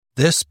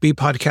This B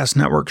Podcast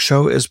Network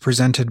show is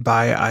presented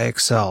by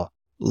IXL.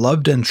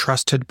 Loved and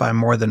trusted by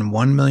more than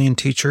 1 million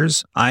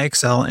teachers,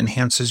 IXL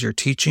enhances your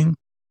teaching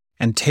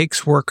and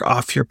takes work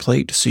off your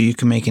plate so you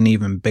can make an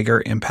even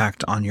bigger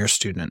impact on your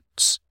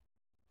students.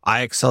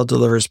 IXL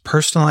delivers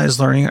personalized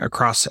learning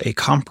across a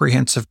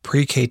comprehensive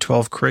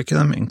pre-K-12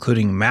 curriculum,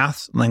 including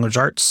math, language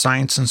arts,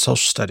 science, and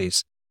social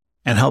studies,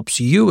 and helps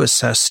you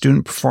assess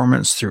student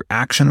performance through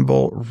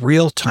actionable,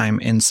 real-time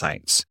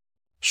insights.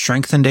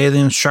 Strengthen daily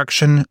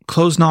instruction,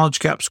 close knowledge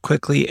gaps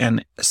quickly,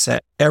 and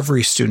set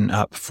every student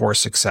up for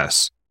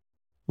success.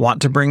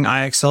 Want to bring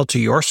IXL to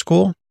your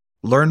school?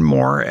 Learn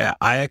more at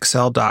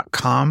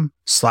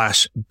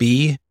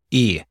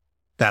ixl.com/BE.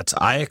 That's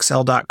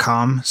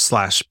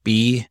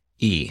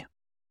ixl.com/BE.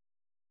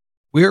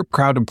 We are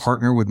proud to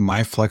partner with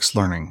MyFlex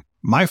Learning.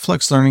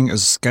 MyFlex Learning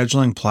is a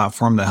scheduling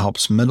platform that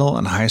helps middle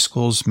and high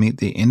schools meet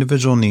the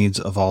individual needs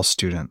of all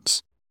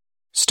students.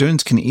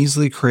 Students can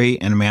easily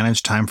create and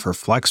manage time for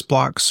flex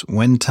blocks,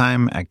 win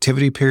time,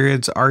 activity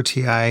periods,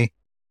 RTI,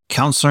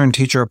 counselor and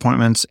teacher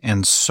appointments,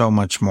 and so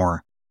much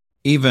more.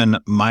 Even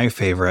my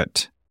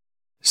favorite,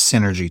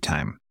 synergy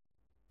time.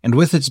 And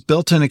with its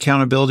built-in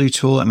accountability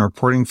tool and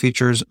reporting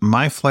features,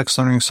 MyFlex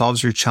Learning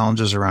solves your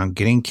challenges around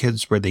getting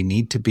kids where they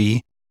need to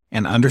be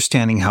and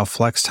understanding how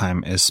flex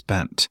time is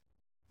spent.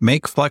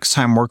 Make flex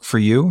time work for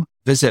you.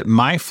 Visit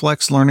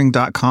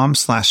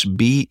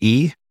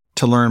myflexlearning.com/BE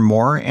to learn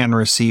more and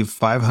receive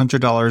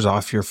 $500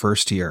 off your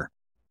first year.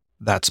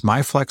 That's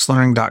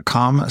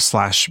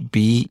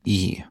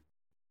myflexlearning.com/BE.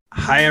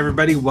 Hi,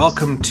 everybody.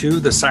 Welcome to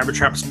the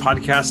Cybertraps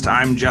podcast.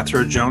 I'm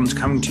Jethro Jones,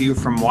 coming to you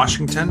from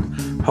Washington,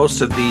 host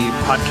of the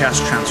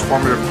podcast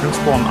Transformative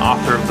Principal and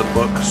author of the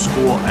book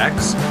School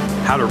X,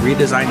 How to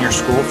Redesign Your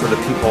School for the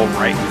People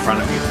Right in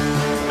Front of You.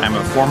 I'm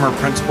a former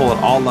principal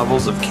at all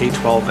levels of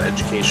K-12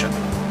 education.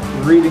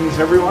 Greetings,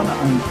 everyone.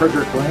 I'm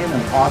Frederick Lane,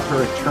 an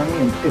author, attorney,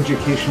 and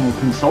educational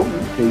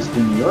consultant based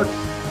in New York.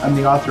 I'm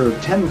the author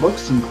of 10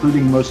 books,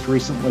 including most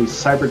recently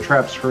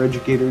Cybertraps for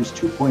Educators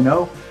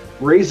 2.0,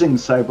 Raising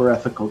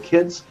Cyber-Ethical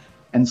Kids,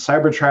 and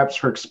Cybertraps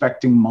for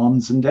Expecting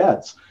Moms and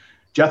Dads.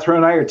 Jethro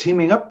and I are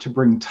teaming up to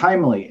bring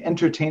timely,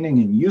 entertaining,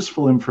 and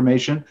useful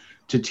information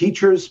to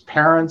teachers,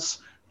 parents,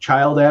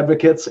 child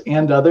advocates,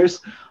 and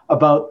others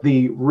about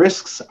the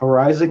risks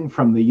arising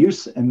from the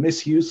use and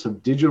misuse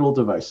of digital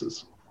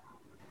devices.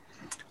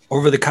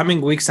 Over the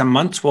coming weeks and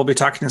months, we'll be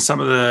talking to some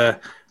of the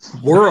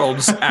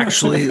world's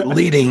actually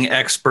leading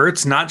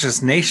experts, not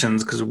just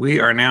nations, because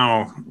we are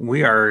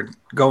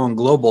going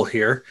global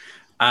here,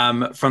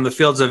 from the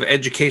fields of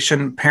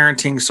education,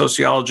 parenting,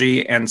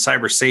 sociology, and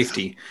cyber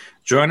safety.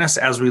 Join us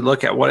as we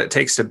look at what it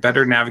takes to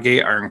better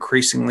navigate our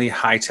increasingly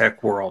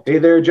high-tech world. Hey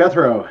there,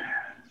 Jethro.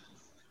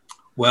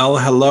 Well,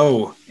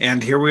 hello,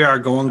 and here we are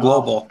going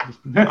global.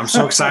 I'm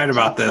so excited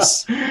about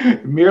this.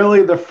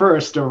 Merely the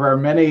first of our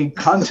many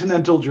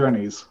continental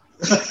journeys.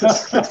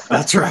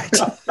 That's right.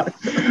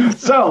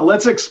 So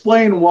let's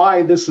explain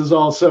why this is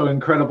all so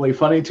incredibly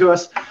funny to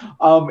us.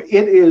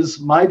 It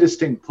is my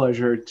distinct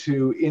pleasure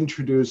to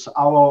introduce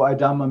Awo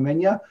Aidam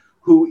Amenyah,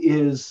 who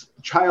is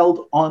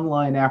Child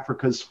Online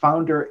Africa's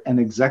founder and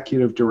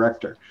executive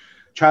director.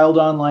 Child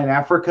Online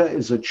Africa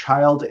is a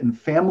child and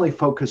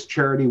family-focused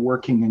charity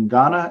working in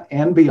Ghana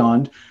and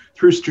beyond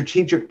through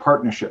strategic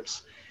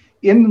partnerships.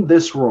 In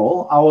this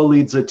role, Awo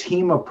leads a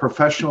team of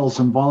professionals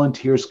and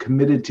volunteers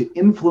committed to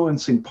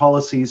influencing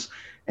policies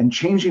and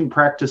changing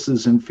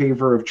practices in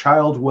favor of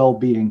child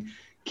well-being,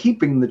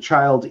 keeping the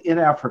child in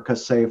Africa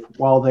safe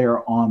while they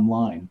are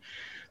online.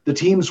 The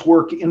team's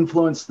work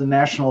influenced the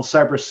national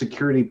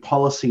cybersecurity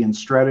policy and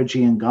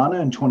strategy in Ghana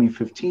in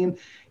 2015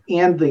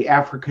 and the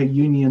Africa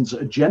Union's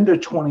Agenda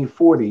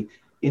 2040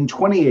 in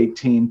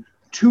 2018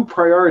 to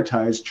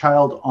prioritize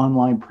child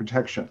online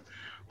protection.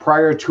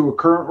 Prior to a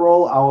current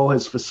role, Awo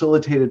has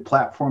facilitated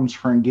platforms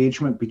for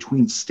engagement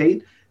between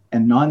state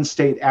and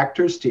non-state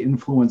actors to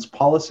influence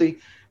policy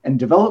and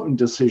development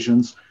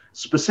decisions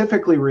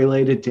specifically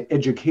related to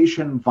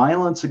education,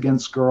 violence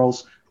against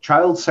girls,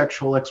 child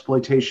sexual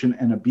exploitation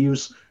and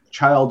abuse,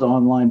 child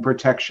online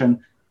protection,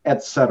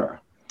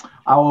 etc.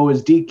 Awo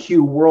is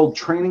DQ World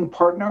Training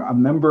Partner, a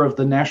member of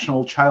the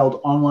National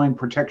Child Online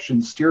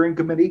Protection Steering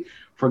Committee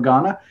for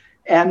Ghana,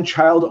 and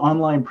Child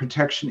Online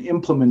Protection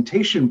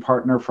Implementation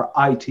Partner for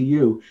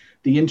ITU,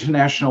 the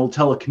International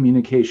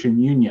Telecommunication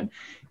Union.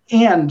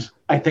 And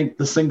I think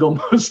the single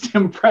most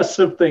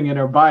impressive thing in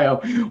her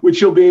bio,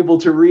 which you'll be able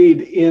to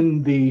read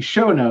in the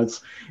show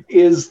notes,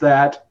 is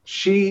that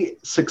she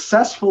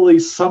successfully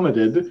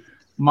summited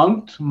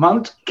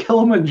Mount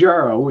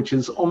Kilimanjaro, which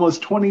is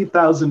almost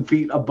 20,000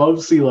 feet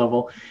above sea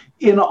level,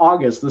 in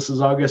August. This is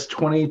August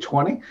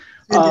 2020,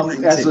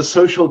 as a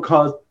social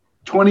cause.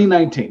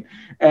 2019,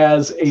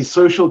 as a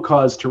social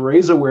cause to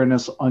raise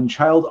awareness on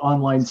child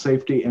online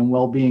safety and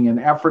well-being in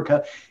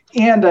Africa.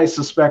 And I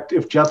suspect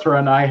if Jethro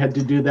and I had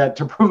to do that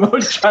to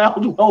promote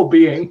child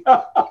well-being,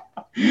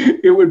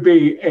 it would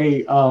be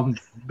a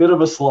bit of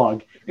a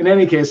slog. In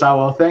any case,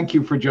 Awo, thank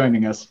you for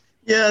joining us.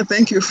 Yeah,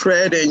 thank you,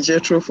 Fred and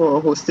Jethro,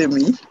 for hosting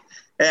me.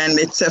 And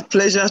it's a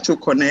pleasure to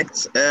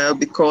connect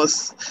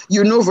because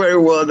you know very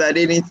well that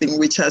anything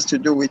which has to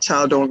do with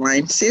child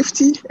online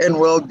safety and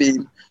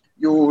well-being,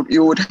 you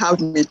would have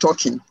me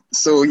talking.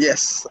 So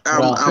yes,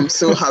 I'm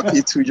so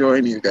happy to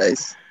join you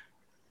guys.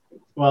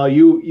 Well,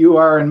 you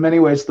are in many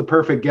ways the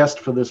perfect guest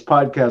for this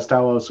podcast,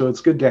 Awo. So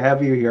it's good to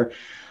have you here.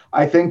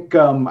 I think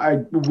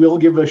I will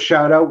give a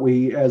shout out.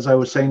 As I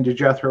was saying to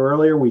Jethro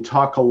earlier, we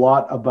talk a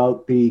lot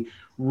about the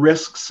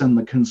risks and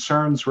the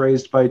concerns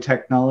raised by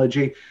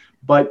technology.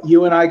 But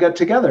you and I got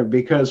together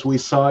because we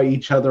saw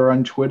each other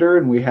on Twitter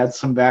and we had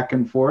some back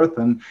and forth.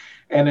 And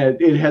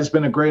it has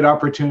been a great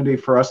opportunity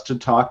for us to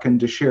talk and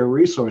to share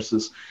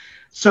resources.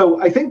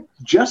 So I think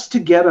just to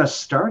get us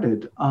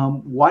started,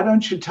 why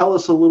don't you tell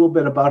us a little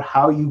bit about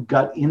how you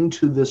got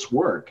into this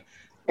work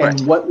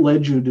and what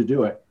led you to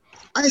do it?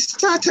 I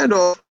started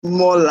off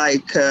more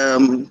like a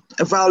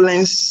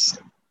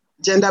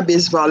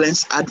gender-based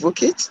violence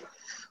advocate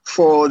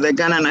for the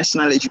Ghana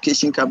National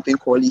Education Campaign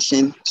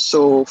Coalition,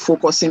 so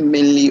focusing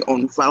mainly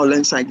on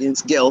violence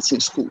against girls in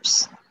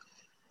schools.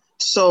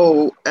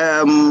 So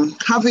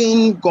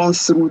having gone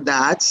through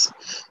that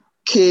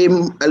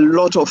came a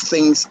lot of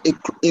things,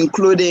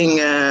 including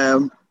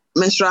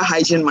menstrual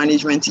hygiene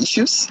management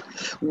issues,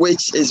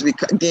 which is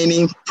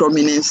gaining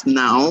prominence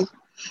now.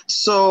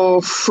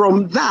 So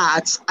from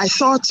that, I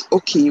thought,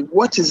 okay,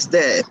 what is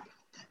there?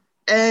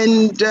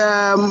 And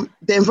the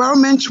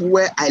environment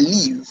where I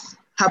live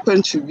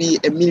happened to be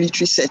a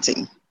military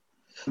setting.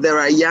 There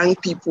are young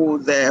people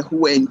there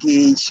who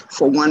engage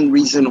for one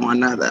reason or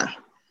another.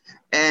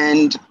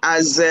 And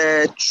as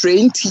a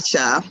trained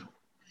teacher,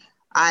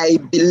 I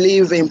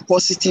believe in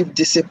positive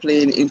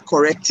discipline in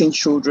correcting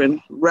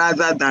children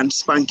rather than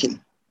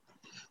spanking.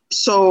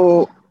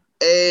 So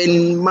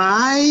in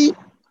my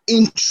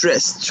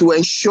interest to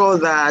ensure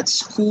that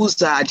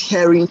schools are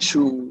adhering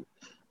to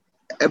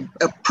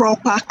a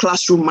proper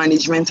classroom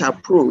management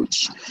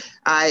approach,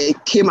 I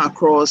came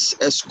across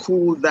a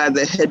school that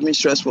the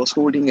headmistress was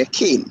holding a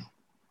cane.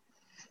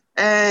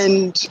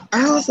 And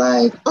I was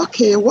like,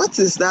 okay, what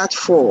is that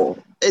for?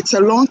 It's a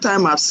long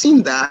time I've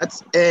seen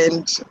that.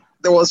 And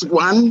there was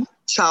one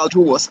child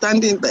who was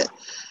standing there.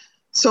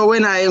 So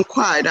when I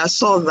inquired, I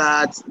saw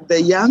that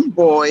the young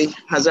boy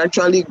has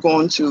actually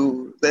gone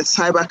to the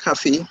cyber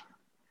cafe,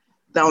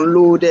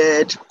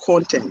 downloaded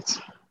content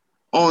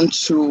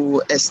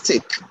onto a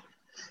stick.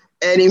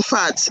 And in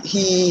fact,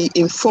 he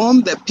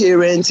informed the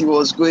parents he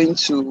was going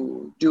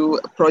to do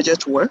a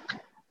project work.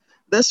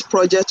 This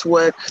project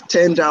work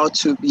turned out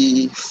to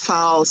be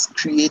files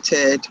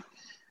created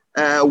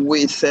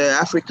with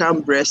African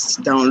breasts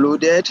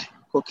downloaded,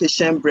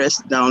 Caucasian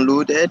breasts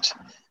downloaded.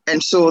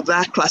 And so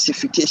that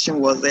classification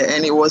was there.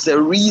 And it was the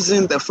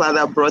reason the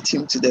father brought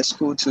him to the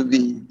school to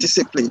be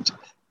disciplined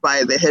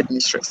by the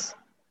headmistress.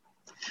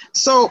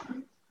 So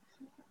I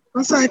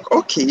was like,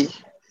 okay,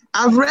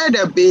 I've read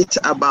a bit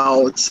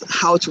about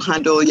how to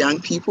handle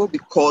young people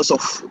because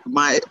of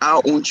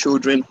our own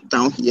children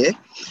down here.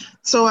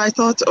 So I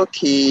thought,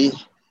 okay,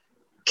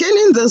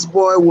 caning this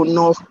boy will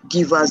not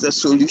give us the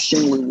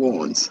solution we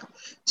want.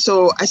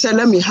 So I said,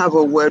 let me have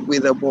a word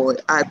with the boy.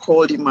 I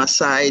called him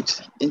aside,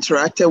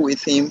 interacted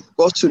with him,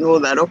 got to know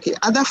that, okay,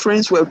 other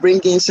friends were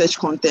bringing such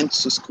content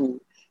to school.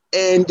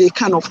 And they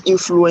kind of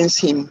influence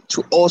him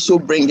to also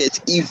bring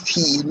it if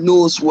he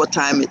knows what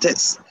time it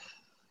is.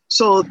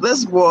 So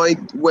this boy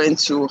went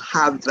to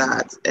have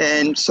that.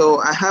 And so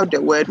I had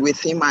the word with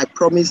him. I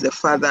promised the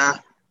father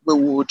we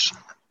would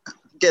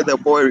get the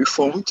boy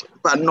reformed,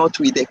 but not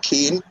with a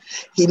cane.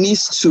 He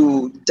needs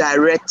to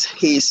direct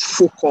his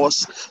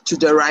focus to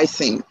the right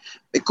thing.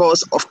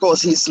 Because, of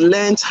course, he's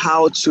learned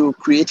how to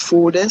create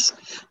folders,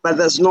 but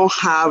does not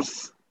have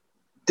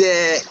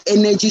the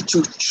energy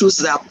to choose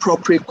the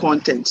appropriate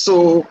content.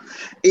 So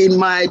in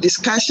my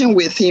discussion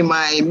with him,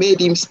 I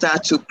made him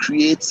start to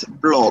create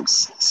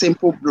blogs,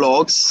 simple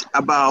blogs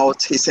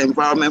about his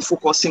environment,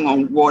 focusing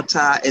on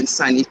water and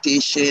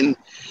sanitation,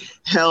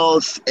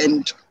 health,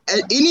 and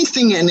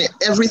anything and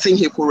everything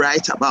he could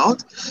write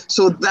about.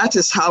 So that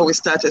is how we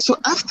started. So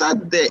after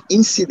the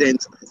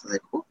incident, I was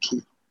like,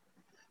 okay,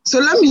 so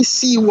let me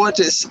see what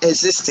is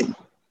existing.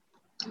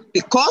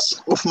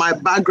 Because of my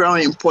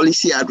background in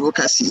policy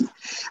advocacy,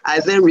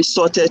 I then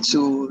resorted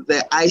to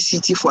the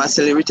ICT for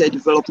Accelerated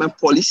Development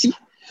Policy,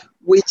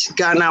 which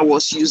Ghana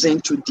was using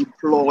to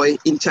deploy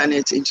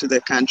internet into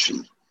the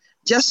country,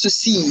 just to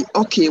see,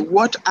 okay,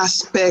 what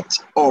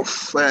aspect of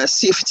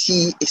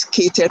safety is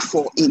catered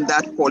for in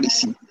that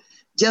policy,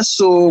 just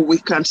so we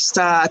can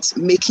start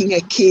making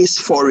a case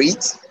for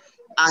it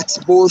at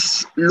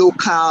both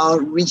local,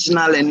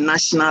 regional, and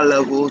national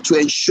level to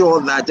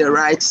ensure that the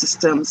right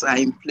systems are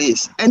in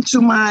place. And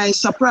to my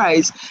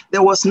surprise,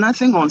 there was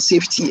nothing on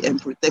safety and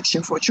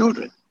protection for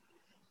children.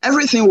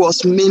 Everything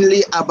was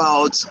mainly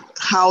about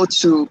how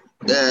to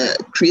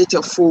create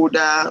a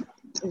folder,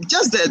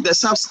 just the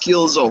soft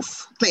skills of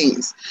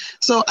things.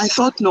 So I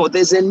thought, no,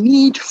 there's a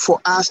need for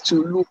us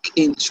to look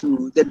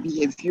into the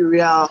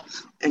behavioral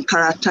and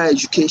character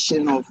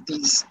education of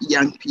these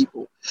young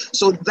people.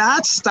 So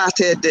that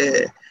started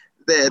the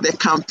the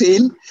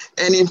campaign.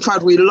 And in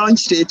fact, we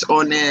launched it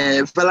on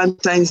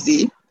Valentine's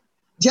Day,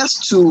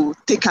 just to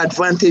take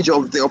advantage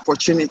of the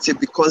opportunity,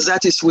 because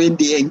that is when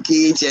they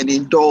engage and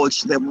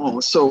indulge them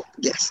more. So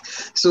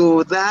yes,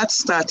 so that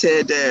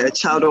started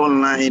Child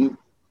Online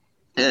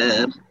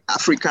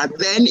Africa.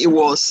 Then it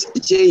was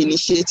J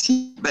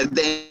Initiative, but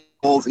then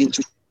evolved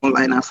into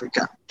Online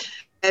Africa.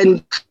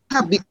 And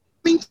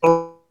becoming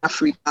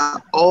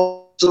Africa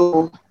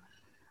also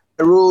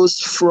arose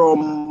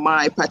from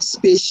my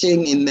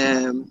participation in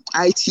the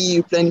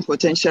ITU Planning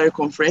Potential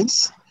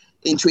Conference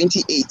in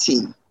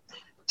 2018.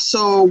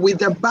 So with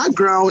the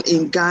background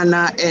in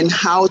Ghana and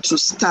how to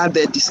start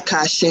the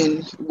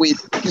discussion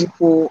with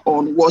people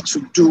on what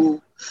to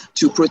do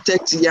to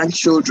protect young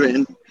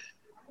children,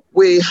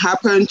 we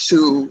happen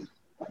to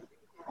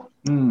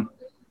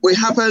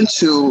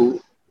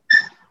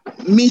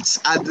meet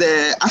at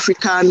the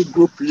African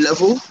group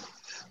level,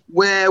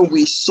 where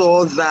we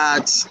saw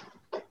that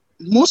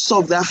most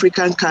of the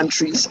African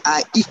countries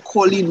are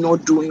equally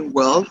not doing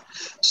well.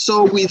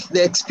 So with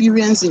the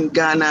experience in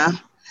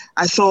Ghana,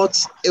 I thought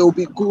it would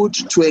be good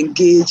to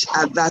engage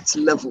at that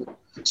level.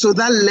 So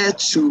that led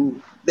to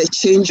the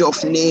change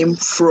of name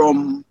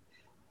from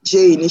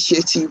J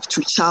Initiative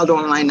to Child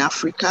Online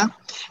Africa.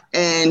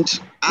 And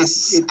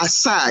as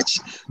such,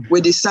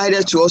 we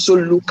decided to also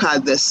look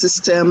at the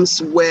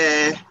systems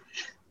where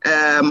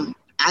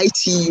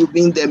ITU,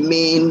 being the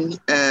main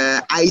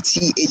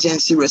IT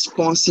agency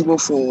responsible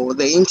for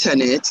the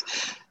internet,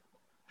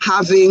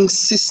 having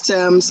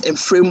systems and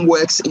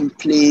frameworks in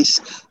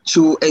place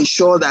to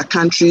ensure that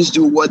countries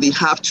do what they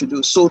have to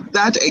do. So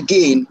that,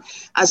 again,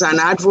 as an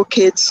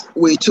advocate,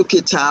 we took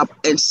it up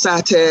and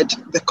started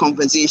the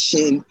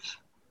conversation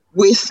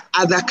with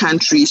other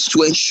countries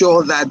to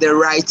ensure that the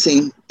right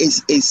thing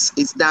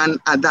is done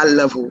at that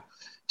level.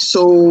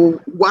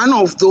 So one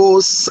of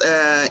those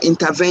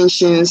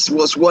interventions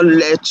was what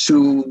led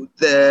to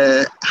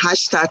the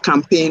hashtag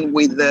campaign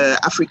with the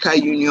Africa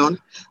Union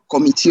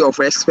Committee of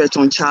Experts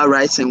on Child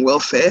Rights and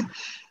Welfare,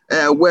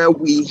 where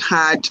we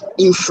had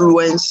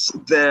influenced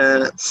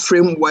the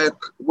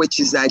framework, which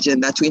is the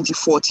Agenda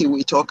 2040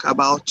 we talk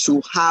about,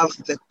 to have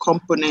the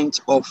component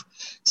of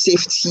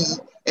safety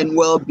and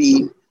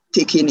well-being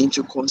taken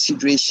into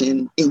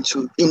consideration in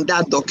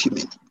that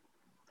document.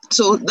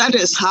 So that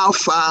is how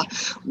far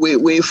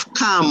we've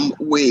come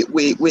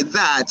with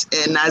that.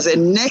 And as a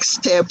next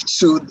step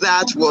to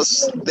that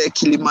was the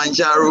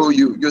Kilimanjaro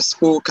you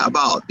spoke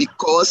about,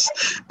 because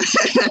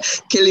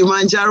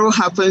Kilimanjaro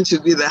happened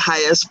to be the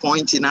highest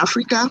point in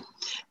Africa.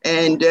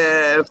 And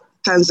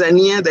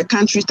Tanzania, the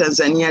country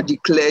Tanzania,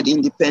 declared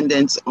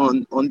independence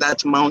on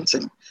that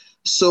mountain.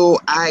 So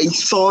I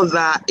thought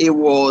that it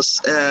was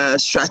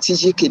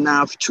strategic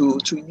enough to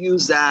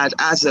use that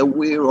as a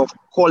way of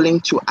calling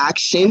to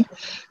action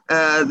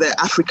the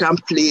African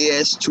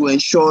players to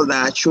ensure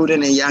that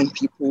children and young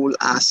people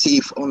are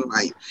safe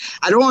online.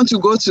 I don't want to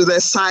go to the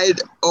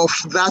side of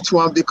that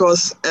one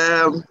because,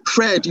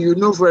 Fred, you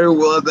know very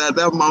well that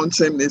that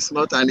mountain is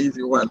not an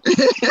easy one.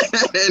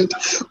 And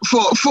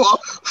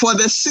for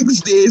the 6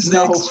 days,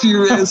 the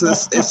experience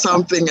is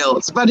something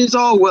else. But it's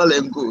all well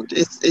and good.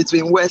 It's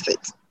been worth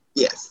it.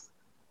 Yes.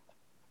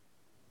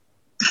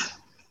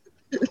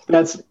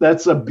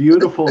 That's a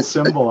beautiful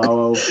symbol,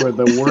 Awo, for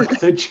the work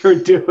that you're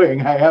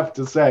doing, I have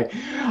to say.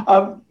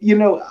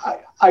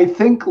 I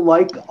think,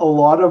 like a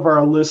lot of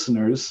our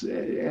listeners,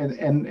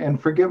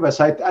 and forgive us,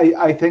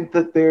 I think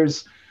that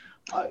there's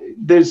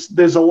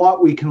a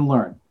lot we can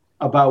learn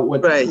about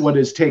what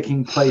is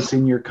taking place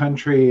in your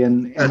country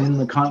and in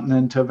the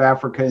continent of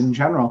Africa in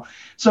general.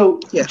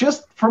 So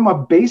just from a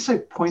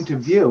basic point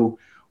of view,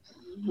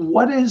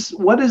 what is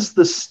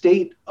the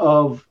state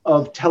of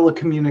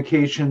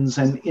telecommunications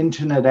and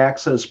internet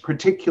access,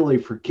 particularly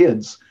for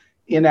kids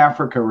in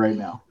Africa right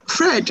now?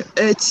 Fred,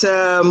 it's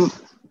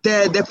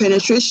the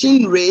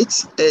penetration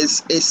rate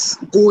is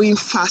going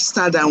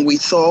faster than we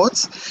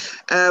thought.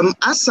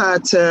 As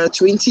at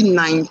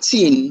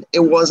 2019, it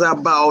was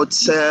about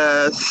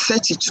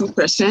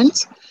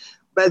 32%,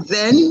 but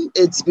then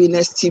it's been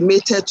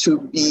estimated to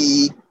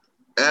be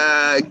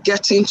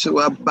getting to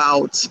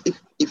about,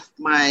 if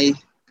my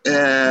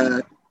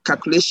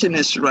calculation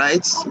is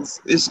right,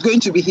 it's going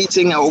to be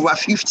hitting over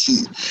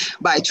 50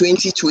 by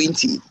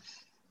 2020.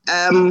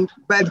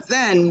 But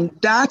then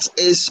that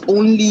is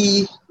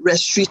only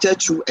restricted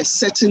to a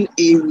certain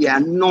area,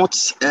 not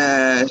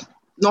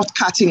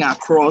cutting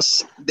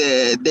across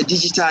the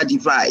digital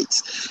divide.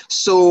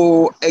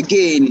 So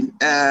again,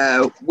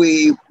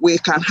 we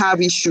can have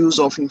issues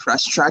of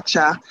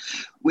infrastructure,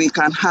 we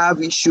can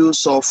have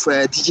issues of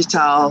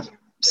digital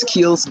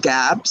skills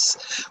gaps.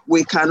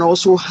 We can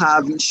also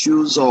have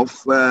issues of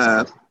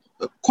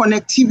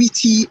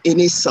connectivity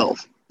in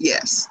itself.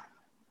 Yes.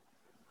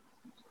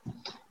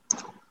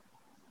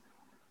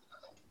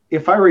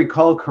 If I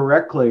recall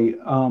correctly,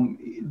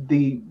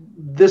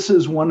 this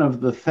is one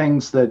of the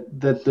things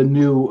that the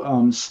new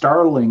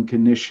Starlink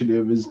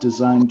initiative is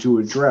designed to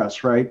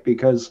address, right?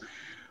 Because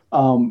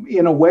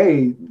in a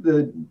way,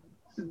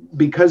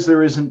 because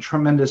there isn't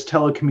tremendous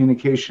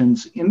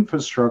telecommunications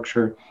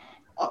infrastructure,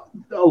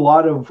 a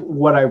lot of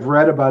what I've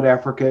read about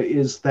Africa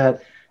is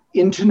that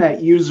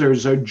internet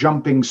users are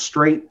jumping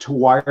straight to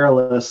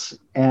wireless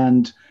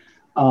and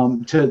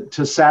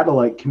to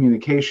satellite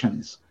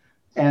communications.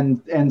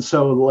 And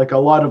so like a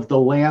lot of the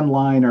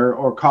landline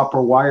or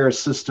copper wire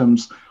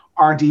systems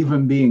aren't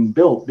even being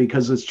built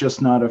because it's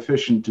just not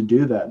efficient to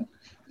do that.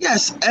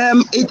 Yes,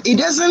 it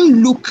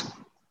doesn't look,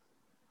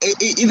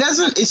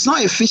 it's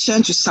not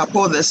efficient to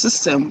support the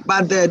system,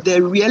 but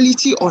the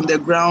reality on the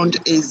ground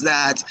is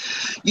that,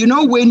 you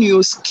know, when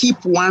you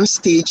skip one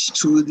stage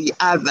to the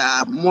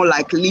other, more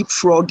like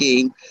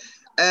leapfrogging,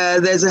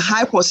 there's a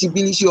high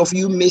possibility of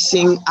you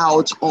missing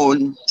out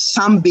on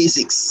some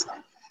basics.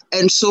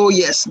 And so,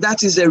 yes,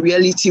 that is a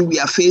reality we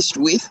are faced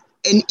with.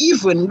 And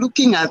even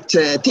looking at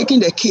taking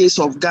the case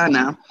of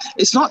Ghana,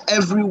 it's not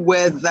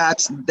everywhere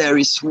that there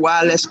is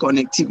wireless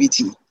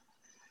connectivity.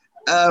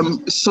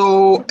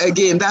 So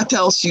again, that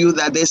tells you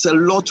that there's a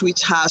lot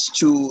which has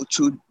to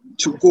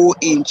go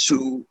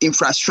into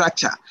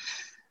infrastructure,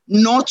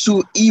 not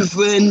to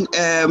even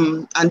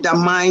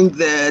undermine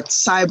the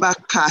cyber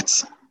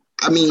cut,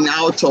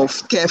 out of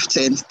theft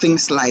and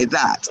things like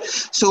that.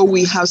 So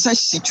we have such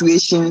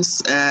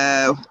situations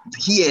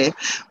here.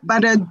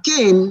 But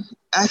again,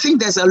 I think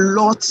there's a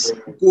lot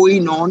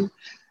going on.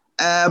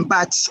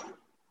 But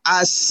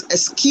as a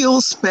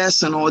skills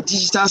person or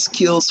digital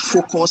skills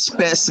focused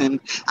person,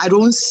 I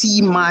don't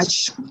see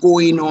much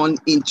going on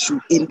in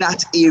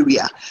that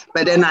area.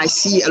 But then I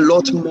see a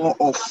lot more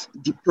of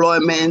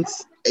deployment.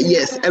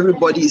 Yes,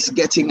 everybody is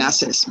getting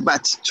access,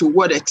 but to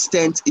what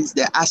extent is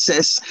the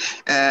access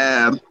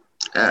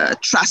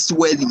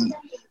trustworthy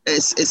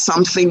is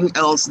something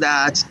else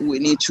that we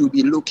need to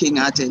be looking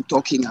at and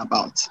talking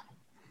about.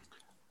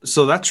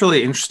 So that's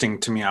really interesting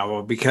to me,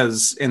 Awo,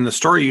 because in the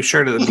story you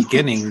shared at the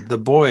beginning, the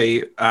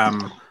boy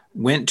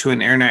went to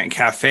an internet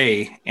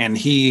cafe and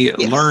he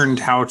learned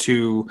how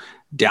to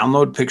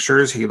download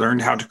pictures. He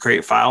learned how to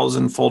create files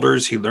and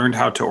folders. He learned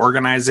how to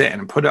organize it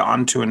and put it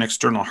onto an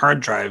external hard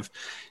drive.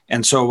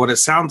 And so what it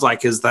sounds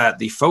like is that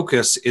the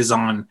focus is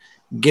on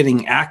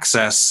getting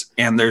access,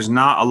 and there's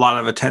not a lot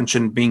of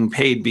attention being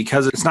paid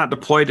because it's not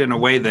deployed in a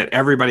way that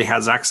everybody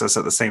has access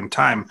at the same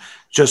time.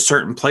 Just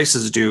certain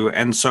places do.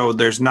 And so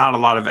there's not a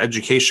lot of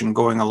education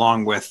going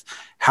along with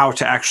how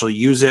to actually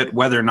use it,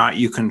 whether or not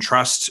you can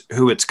trust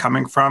who it's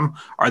coming from.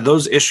 Are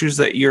those issues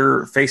that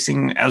you're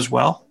facing as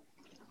well?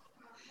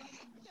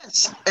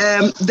 Yes.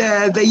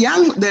 The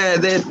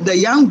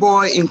young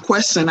boy in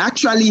question,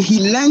 actually,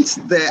 he learned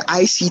the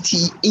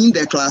ICT in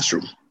the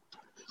classroom.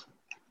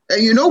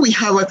 You know, we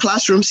have a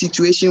classroom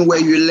situation where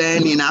you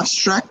learn in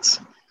abstract,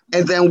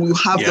 and then we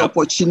have the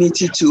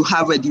opportunity to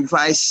have a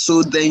device,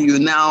 so then you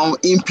now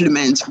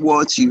implement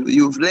what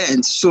you've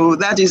learned. So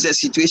that is the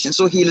situation.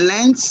 So he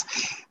learns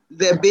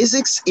the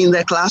basics in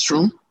the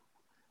classroom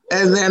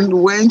and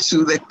then went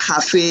to the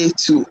cafe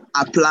to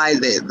apply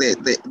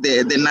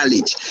the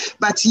knowledge.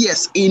 But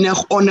yes,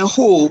 on a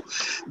whole,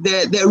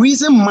 there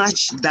isn't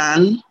much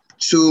done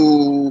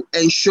to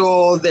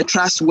ensure the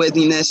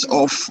trustworthiness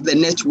of the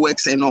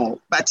networks and all.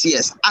 But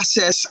yes,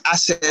 access.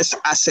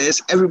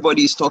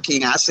 Everybody is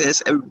talking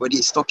access. Everybody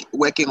is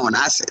working on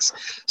access.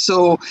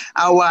 So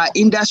our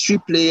industry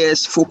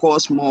players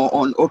focus more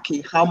on,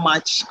 okay, how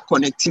much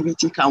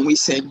connectivity can we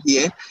send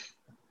here?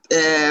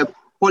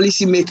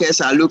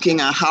 Policymakers are looking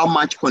at how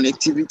much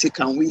connectivity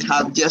can we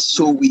have, just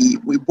so we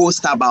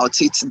boast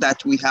about it,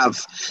 that we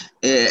have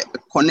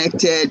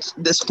connected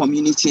this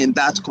community and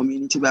that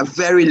community, but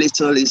very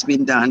little is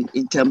being done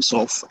in terms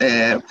of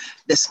the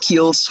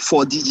skills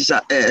for digital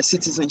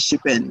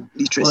citizenship and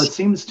literacy. Well, it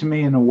seems to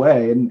me in a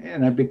way,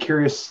 and I'd be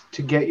curious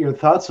to get your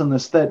thoughts on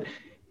this, that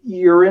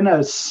you're in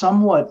a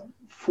somewhat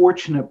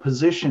fortunate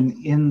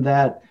position in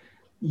that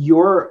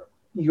you're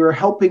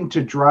helping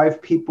to drive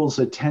people's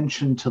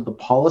attention to the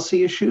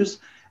policy issues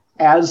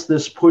as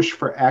this push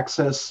for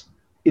access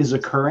is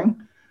occurring.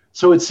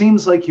 So it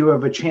seems like you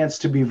have a chance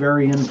to be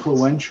very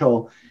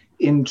influential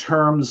in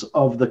terms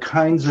of the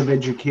kinds of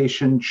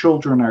education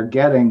children are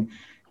getting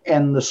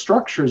and the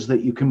structures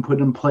that you can put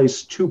in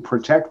place to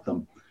protect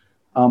them.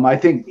 I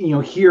think,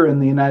 here in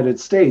the United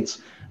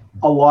States,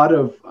 a lot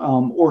of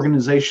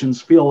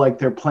organizations feel like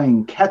they're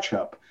playing catch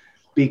up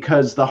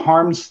because the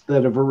harms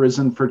that have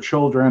arisen for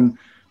children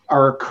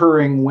are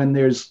occurring when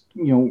there's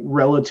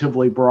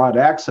relatively broad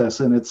access,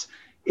 and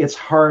it's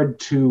hard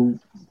to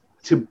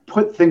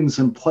put things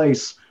in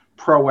place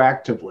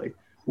proactively,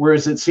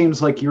 whereas it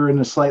seems like you're in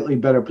a slightly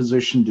better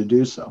position to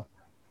do so.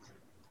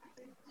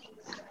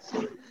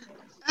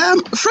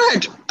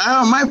 Fred,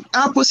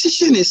 our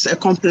position is a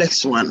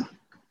complex one.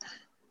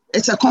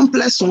 It's a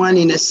complex one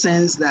in a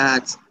sense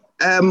that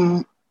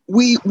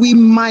we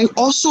might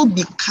also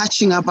be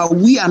catching up, but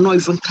we are not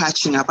even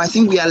catching up. I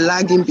think we are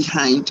lagging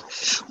behind.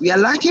 We are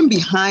lagging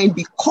behind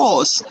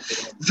because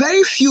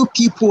very few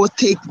people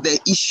take the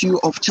issue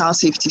of child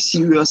safety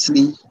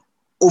seriously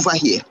over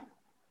here.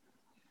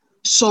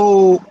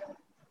 So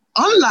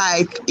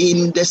unlike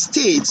in the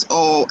States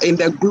or in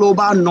the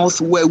global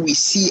north, where we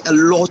see a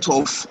lot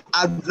of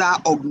other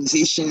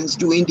organizations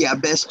doing their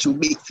best to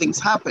make things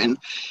happen,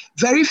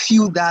 very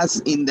few does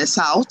in the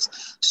South.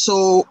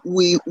 So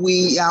we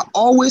are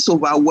always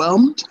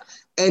overwhelmed.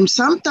 And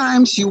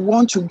sometimes you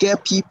want to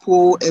get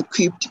people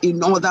equipped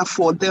in order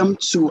for them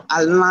to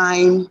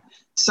align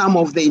some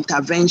of the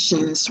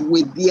interventions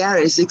with their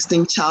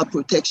existing child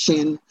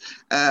protection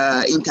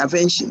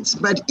interventions.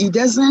 But it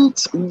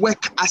doesn't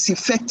work as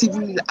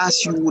effectively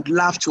as you would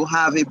love to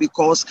have it,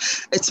 because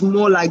it's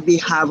more like they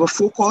have a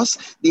focus,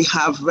 they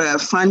have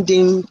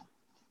funding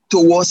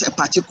towards a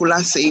particular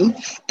thing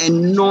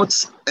and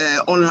not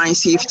online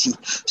safety.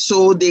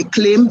 So they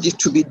claim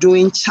to be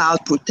doing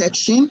child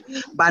protection,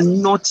 but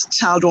not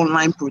child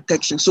online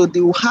protection. So they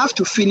will have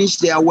to finish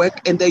their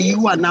work, and then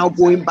you are now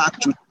going back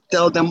to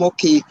tell them,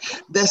 okay,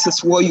 this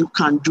is what you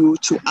can do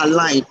to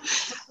align.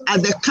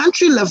 At the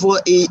country level,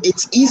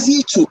 it's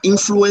easy to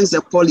influence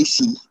the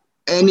policy.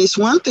 And it's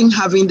one thing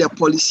having the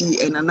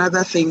policy and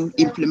another thing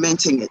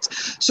implementing it.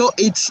 So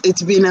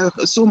it's been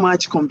so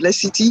much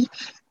complexity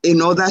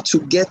in order to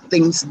get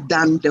things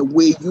done the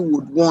way you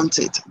would want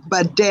it.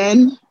 But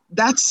then,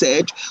 that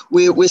said,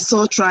 we're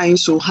still trying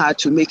so hard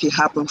to make it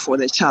happen for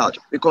the child,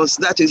 because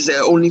that is the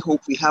only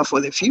hope we have for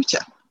the future.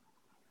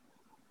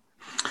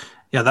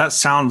 Yeah, that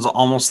sounds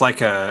almost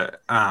like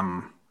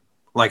an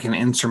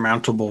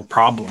insurmountable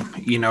problem.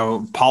 You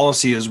know,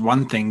 policy is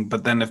one thing,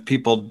 but then if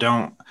people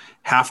don't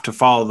have to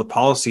follow the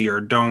policy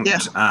or don't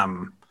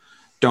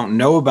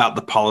know about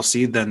the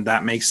policy, then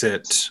that makes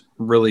it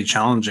really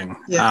challenging.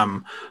 Yeah.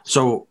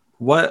 So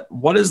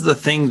what is the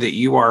thing that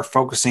you are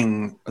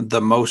focusing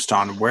the most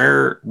on?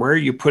 Where are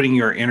you putting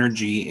your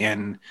energy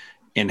in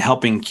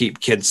helping keep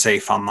kids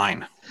safe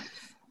online?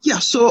 Yeah,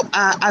 so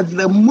at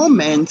the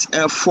moment,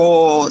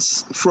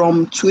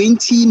 from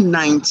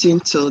 2019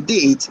 till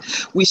date,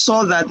 we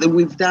saw that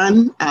we've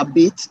done a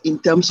bit in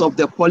terms of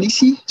the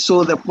policy.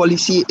 So the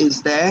policy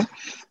is there.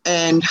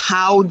 And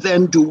how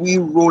then do we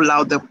roll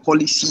out the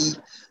policy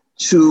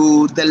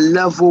to the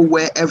level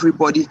where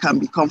everybody can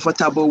be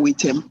comfortable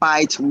with and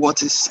bite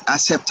what is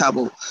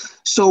acceptable?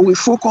 So we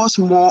focus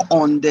more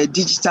on the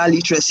digital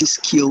literacy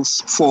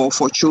skills for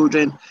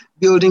children,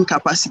 building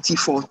capacity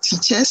for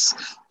teachers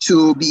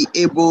to be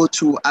able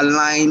to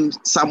align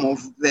some of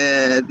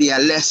their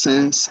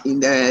lessons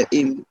in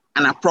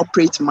an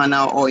appropriate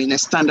manner or in a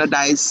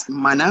standardized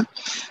manner,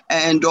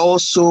 and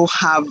also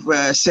have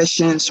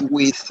sessions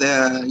with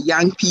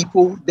young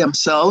people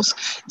themselves,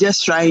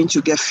 just trying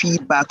to get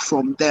feedback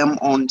from them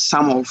on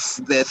some of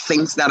the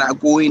things that are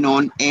going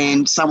on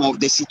and some of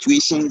the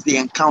situations they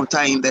encounter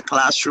in the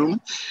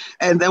classroom.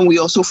 And then we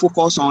also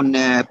focus on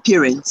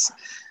parents,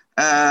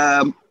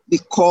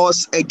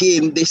 because,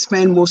 again, they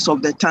spend most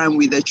of the time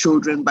with the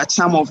children, but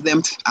some of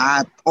them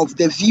are of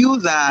the view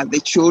that the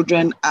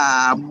children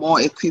are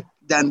more equipped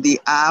than they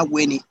are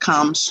when it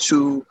comes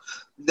to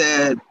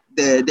the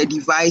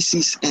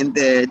devices and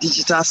the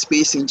digital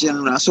space in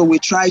general. So we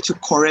try to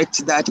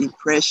correct that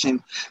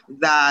impression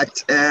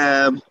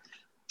that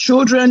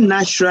children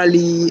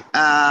naturally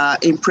are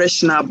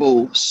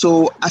impressionable.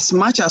 So as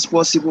much as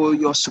possible,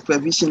 your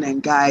supervision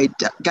and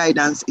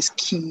guidance is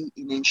key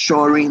in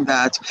ensuring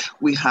that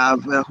we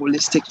have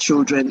holistic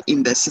children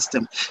in the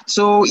system.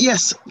 So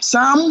yes,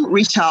 some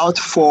reach out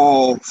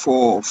for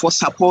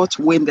support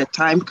when the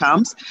time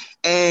comes.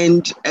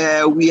 And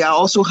we are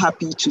also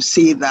happy to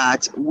say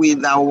that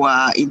with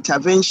our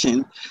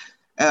intervention,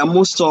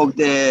 most of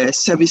the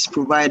service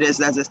providers,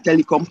 that's the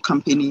telecom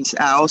companies,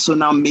 are also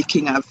now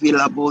making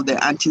available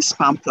the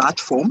anti-spam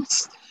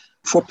platforms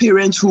for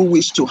parents who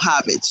wish to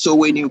have it. So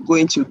when you're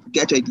going to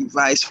get a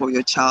device for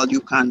your child,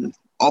 you can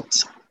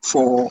opt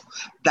for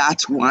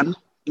that one,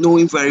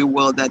 knowing very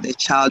well that the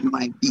child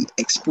might be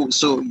exposed.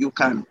 So you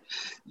can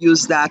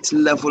use that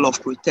level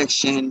of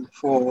protection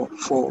for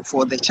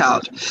the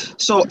child.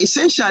 So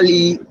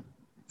essentially,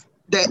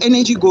 the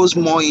energy goes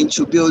more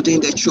into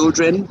building the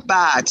children,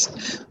 but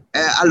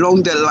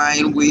along the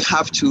line, we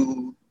have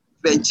to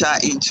venture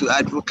into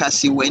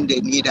advocacy when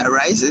the need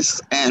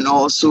arises, and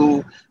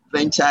also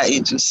venture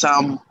into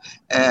some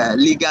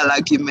legal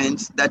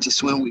arguments. That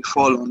is when we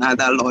fall on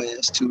other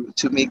lawyers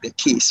to make the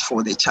case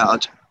for the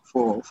child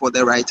for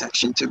the right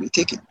action to be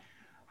taken.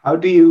 How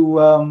do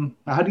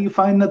you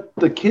find that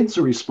the kids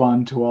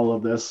respond to all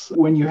of this?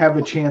 When you have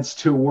a chance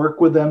to work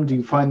with them, do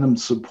you find them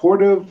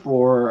supportive,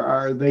 or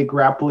are they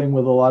grappling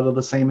with a lot of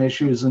the same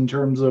issues in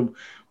terms of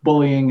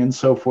bullying and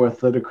so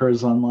forth that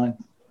occurs online?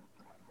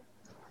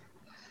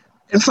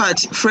 In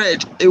fact,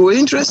 Fred, it will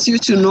interest you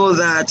to know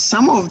that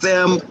some of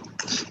them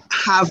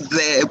have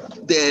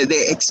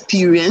the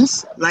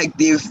experience, like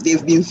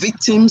they've been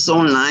victims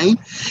online,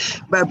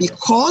 but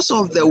because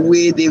of the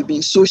way they've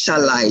been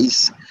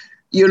socialized,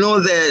 you know,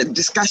 the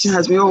discussion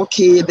has been,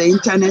 okay, the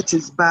internet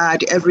is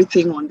bad,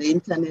 everything on the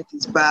internet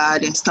is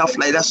bad and stuff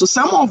like that. So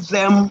some of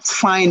them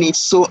find it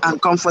so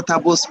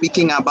uncomfortable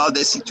speaking about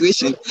the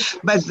situation.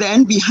 But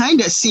then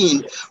behind the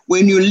scene,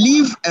 when you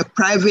leave a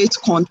private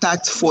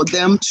contact for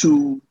them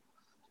to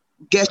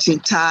get in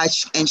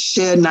touch and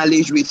share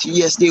knowledge with you.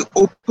 Yes, they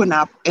open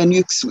up, and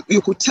you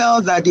could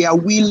tell that they are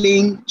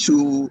willing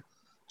to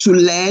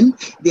learn,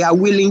 they are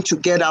willing to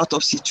get out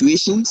of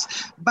situations,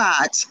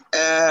 but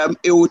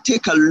it will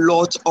take a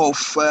lot of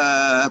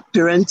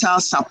parental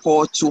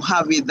support to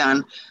have it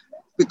done,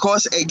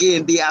 because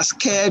again, they are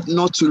scared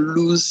not to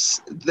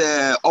lose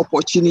the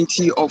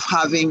opportunity of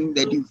having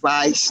the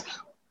device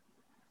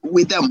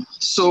with them.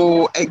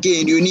 So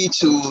again, you need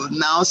to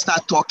now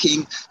start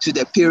talking to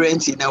the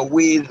parents in a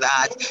way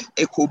that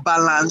it could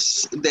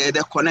balance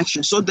the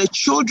connection. So the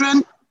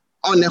children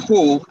on the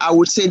whole, I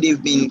would say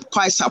they've been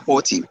quite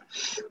supportive.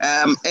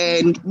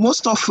 And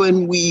most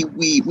often we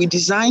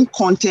design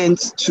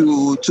content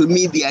to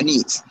meet their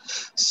needs.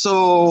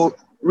 So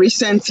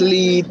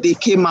recently they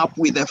came up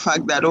with the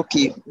fact that,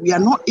 okay, we are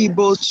not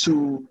able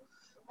to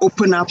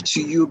open up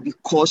to you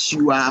because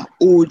you are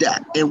older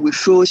and we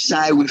feel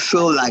shy, we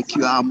feel like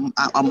you are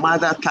a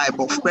mother type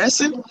of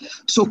person.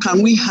 So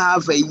can we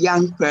have a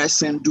young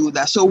person do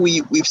that? So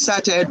we've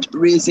started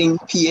raising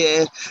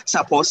peer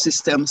support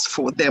systems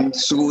for them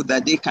so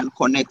that they can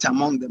connect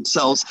among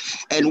themselves.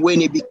 And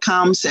when it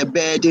becomes a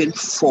burden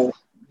for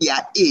their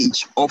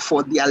age or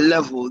for their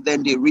level,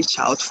 then they reach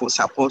out for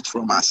support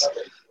from us.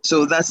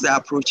 So that's the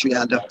approach we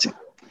are adopting.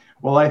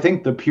 Well, I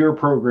think the peer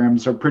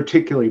programs are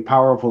particularly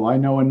powerful. I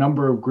know a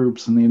number of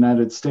groups in the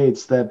United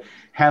States that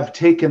have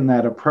taken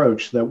that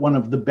approach, that one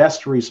of the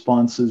best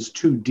responses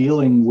to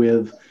dealing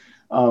with,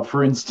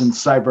 for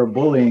instance,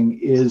 cyberbullying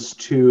is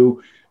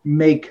to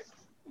make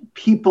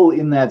people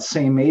in that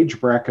same age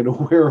bracket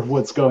aware of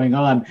what's going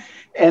on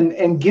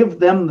and give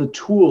them the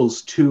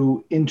tools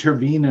to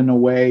intervene in a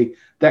way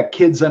that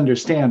kids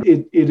understand.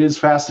 It is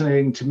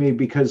fascinating to me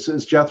because,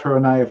 as Jethro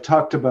and I have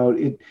talked about,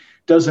 it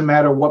doesn't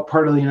matter what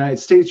part of the United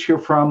States you're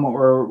from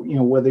or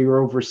whether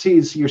you're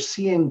overseas, you're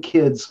seeing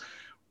kids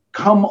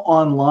come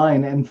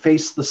online and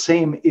face the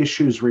same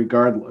issues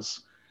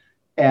regardless.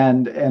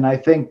 And I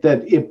think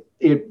that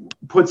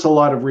it puts a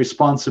lot of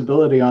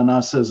responsibility on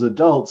us as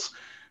adults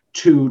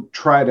to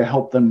try to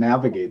help them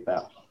navigate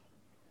that.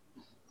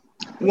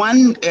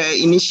 One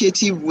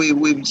initiative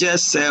we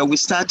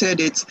started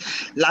it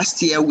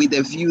last year with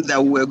a view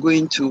that we're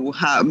going to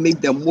make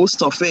the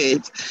most of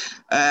it,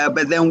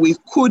 but then we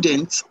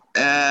couldn't.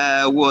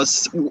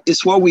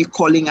 Is what we're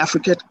calling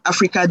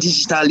Africa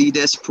Digital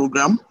Leaders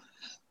Program.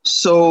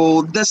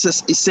 So this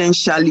is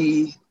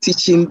essentially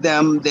teaching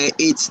them the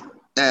 8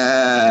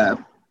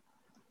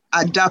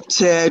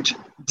 adapted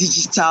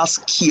digital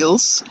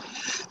skills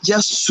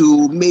just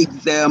to make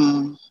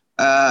them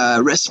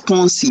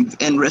responsive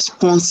and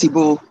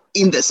responsible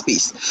in the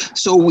space.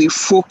 So we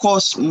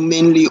focus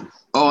mainly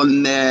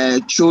on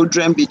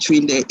children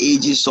between the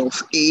ages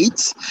of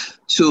 8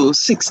 to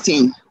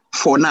 16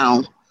 for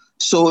now.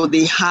 So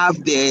they have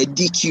the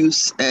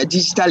DQ's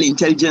Digital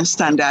Intelligence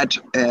Standard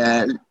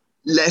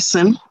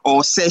lesson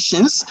or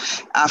sessions,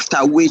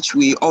 after which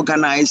we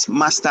organize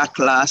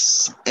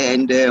masterclass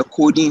and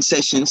coding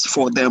sessions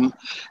for them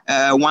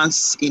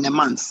once in a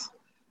month.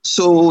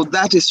 So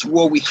that is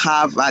what we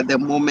have at the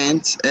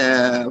moment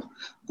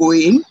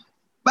going.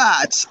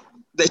 But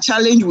the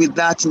challenge with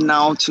that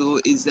now too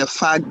is the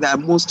fact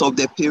that most of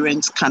the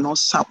parents cannot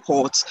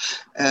support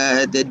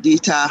the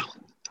data,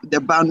 the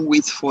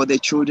bandwidth for the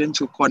children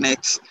to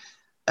connect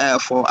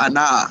for an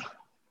hour.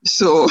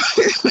 So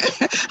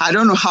I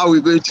don't know how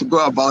we're going to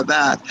go about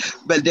that,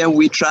 but then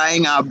we're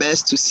trying our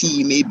best to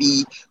see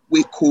maybe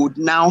we could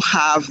now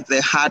have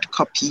the hard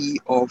copy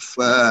of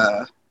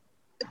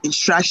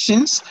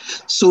instructions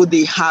so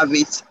they have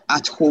it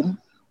at home.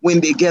 When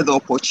they get the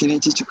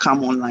opportunity to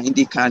come online,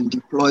 they can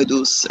deploy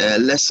those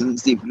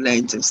lessons they've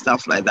learned and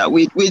stuff like that.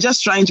 We're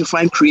just trying to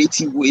find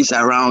creative ways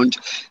around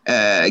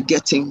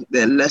getting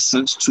the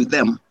lessons to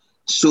them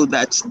so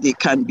that they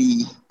can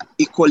be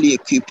equally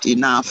equipped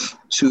enough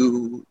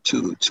to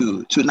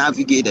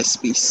navigate the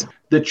space.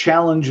 The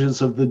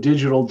challenges of the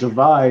digital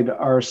divide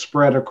are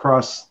spread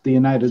across the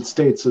United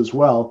States as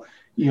well,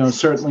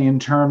 certainly in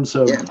terms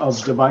of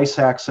device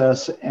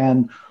access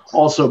and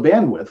also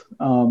bandwidth.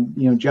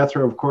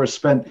 Jethro, of course,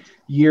 spent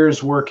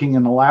years working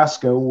in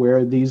Alaska,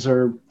 where these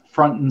are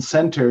front and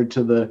center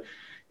to the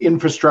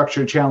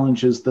infrastructure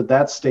challenges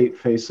that state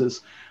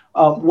faces.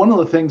 One of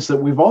the things that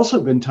we've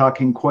also been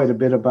talking quite a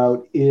bit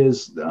about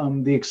is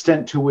the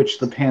extent to which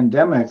the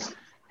pandemic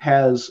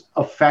has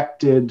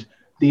affected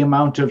the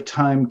amount of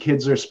time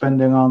kids are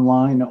spending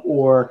online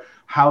or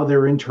how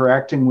they're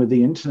interacting with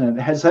the internet.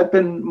 Has that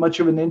been much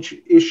of an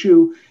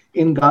issue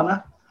in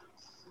Ghana?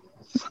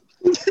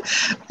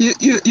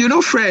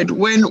 Fred,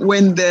 when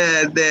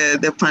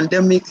the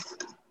pandemic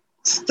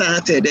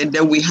started and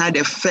then we had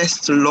a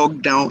first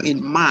lockdown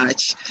in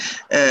March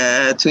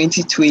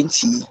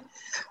 2020,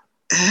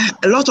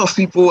 a lot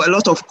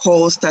of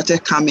calls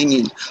started coming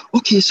in.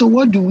 Okay, so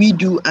what do we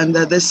do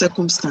under this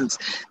circumstance?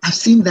 I've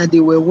seen that they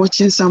were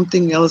watching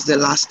something else the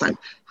last time.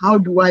 How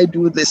do I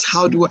do this?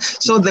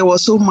 So there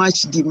was so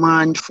much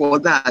demand for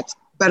that.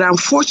 But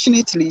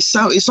unfortunately,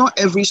 it's not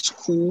every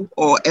school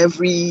or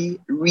every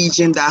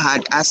region that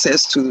had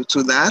access to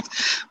that,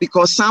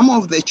 because some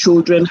of the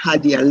children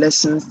had their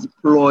lessons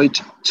deployed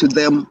to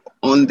them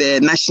on the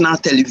national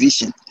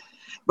television.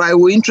 But it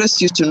will interest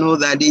you to know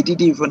that they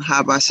didn't even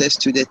have access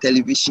to the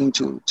television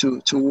to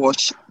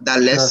watch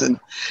that lesson.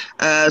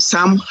 Sure.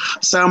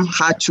 Some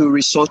had to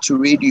resort to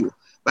radio,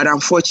 but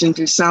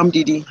unfortunately, some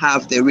didn't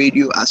have the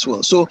radio as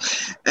well. So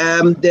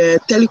the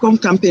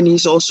telecom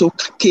companies also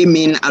came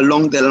in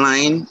along the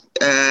line,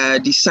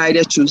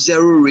 decided to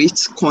zero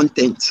rate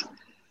content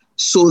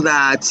so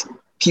that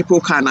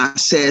people can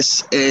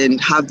access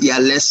and have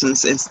their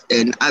lessons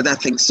and other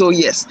things. So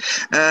yes,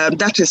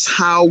 that is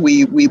how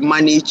we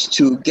managed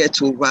to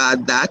get over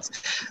that.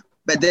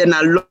 But then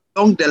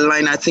along the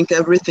line, I think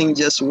everything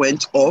just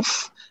went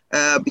off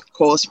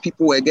because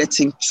people were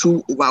getting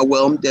too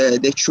overwhelmed.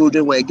 The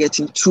children were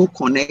getting too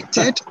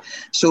connected.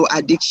 So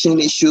addiction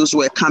issues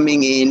were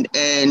coming in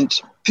and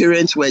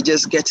parents were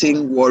just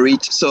getting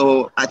worried.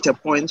 So at a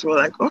point we're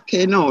like,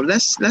 okay, no,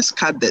 let's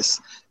cut this.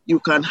 You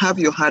can have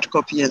your hard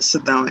copy and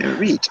sit down and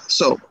read.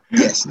 So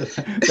yes,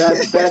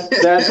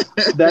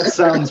 that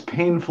sounds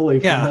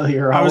painfully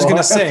familiar. Yeah, I was going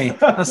to say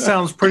that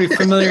sounds pretty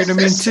familiar to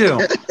me too.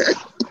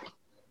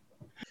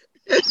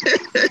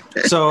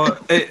 So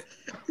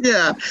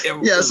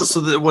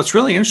So what's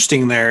really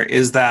interesting there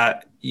is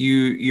that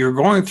you're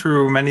going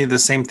through many of the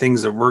same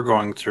things that we're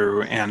going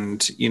through, and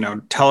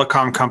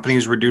telecom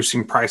companies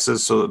reducing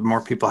prices so that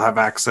more people have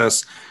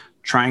access,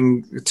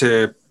 trying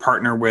to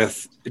partner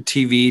with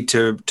TV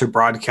to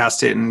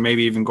broadcast it, and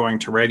maybe even going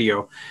to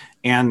radio.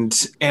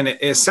 And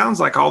it sounds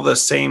like all the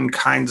same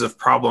kinds of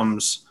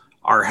problems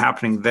are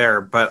happening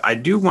there. But I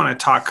do want to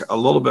talk a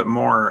little bit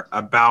more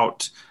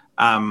about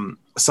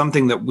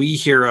something that we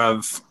hear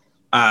of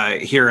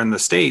here in the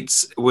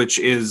States, which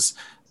is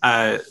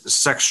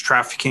sex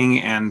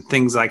trafficking and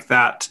things like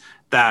that,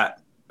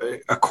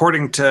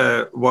 according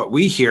to what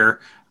we hear,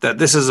 that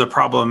this is a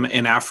problem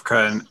in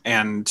Africa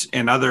and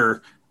in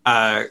other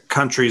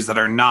countries that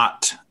are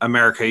not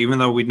America, even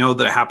though we know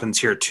that it happens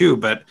here too,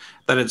 but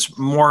that it's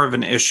more of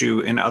an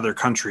issue in other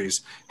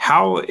countries.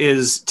 How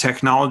is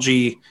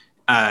technology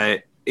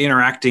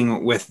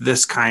interacting with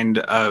this kind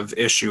of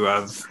issue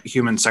of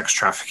human sex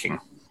trafficking?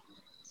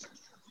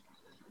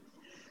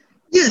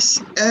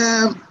 Yes,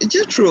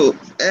 Jethro,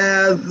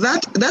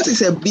 that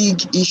is a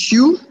big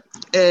issue,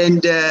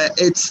 and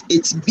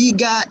it's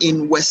bigger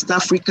in West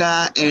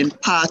Africa and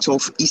part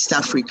of East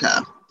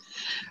Africa.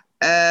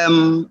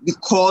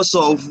 Because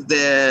of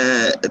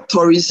the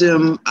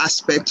tourism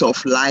aspect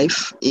of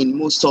life in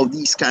most of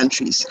these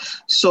countries.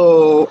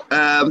 So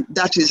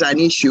that is an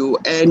issue.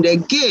 And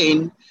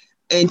again,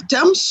 in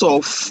terms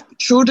of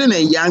children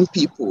and young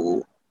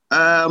people,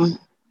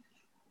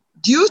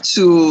 due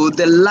to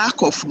the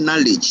lack of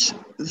knowledge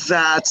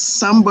that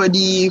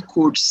somebody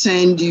could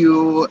send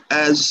you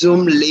a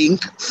Zoom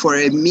link for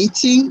a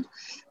meeting,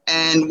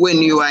 and when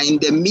you are in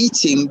the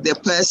meeting, the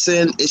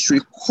person is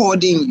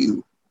recording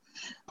you.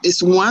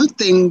 It's one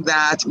thing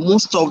that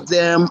most of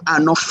them are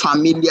not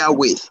familiar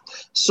with.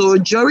 So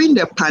during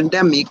the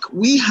pandemic,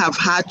 we have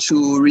had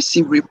to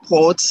receive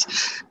reports.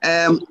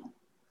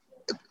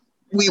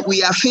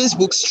 We are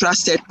Facebook's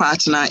trusted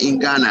partner in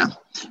Ghana.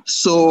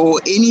 So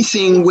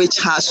anything which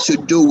has to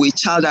do with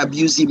child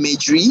abuse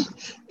imagery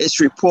is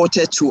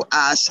reported to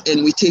us,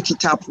 and we take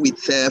it up with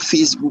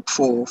Facebook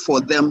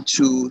for them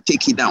to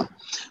take it down.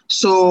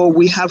 So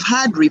we have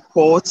had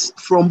reports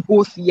from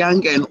both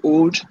young and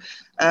old.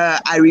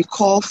 I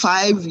recall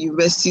 5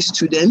 university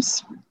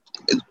students,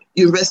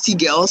 university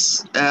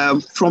girls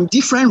from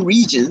different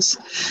regions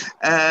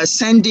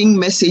sending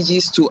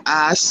messages to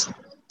us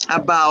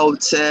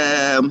about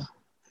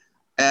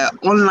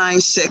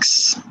online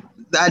sex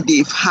that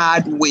they've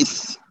had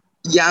with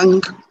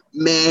young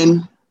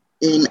men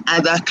in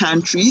other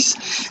countries,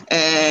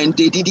 and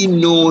they didn't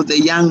know the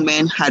young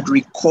men had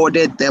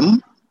recorded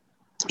them,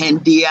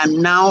 and they are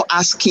now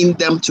asking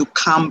them to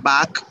come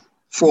back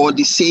for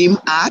the same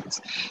act.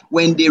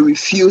 When they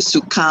refuse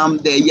to come,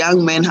 the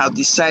young men have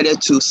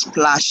decided to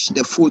splash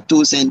the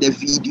photos and the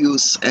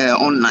videos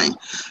online.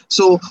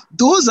 So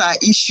those are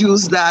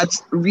issues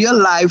real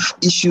life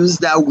issues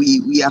that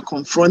we are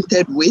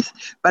confronted with.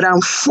 But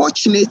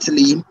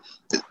unfortunately,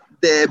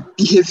 the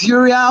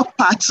behavioral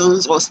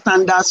patterns or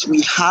standards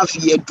we have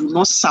here do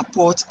not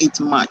support it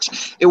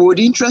much. It would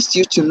interest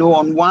you to know,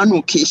 on one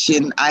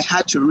occasion, I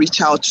had to reach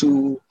out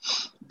to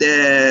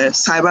the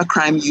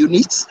cybercrime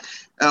unit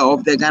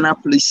of the Ghana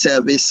Police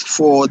Service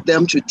for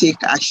them to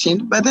take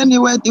action, but then they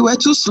were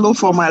too slow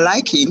for my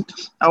liking.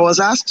 I was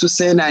asked to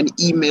send an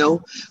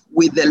email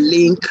with the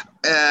link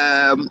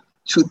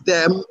to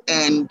them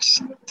and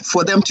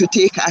for them to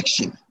take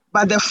action.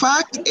 But the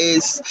fact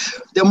is,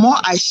 the more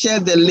I share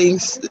the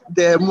links,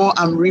 the more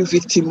I'm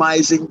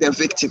re-victimizing the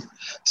victim.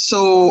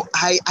 So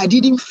I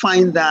didn't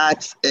find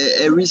that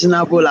a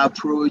reasonable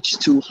approach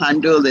to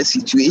handle the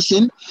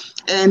situation.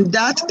 And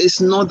that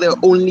is not the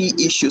only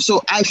issue.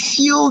 So I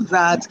feel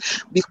that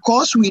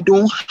because we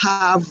don't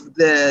have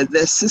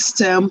the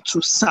system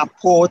to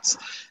support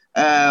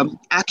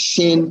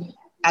action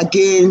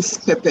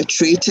against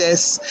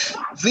perpetrators,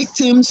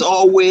 victims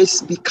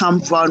always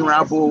become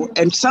vulnerable,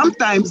 and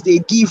sometimes they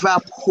give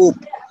up hope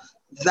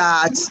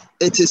that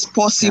it is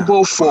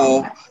possible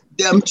for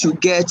them to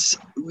get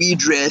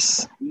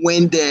redress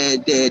when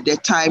the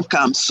time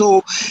comes.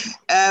 So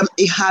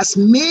it has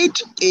made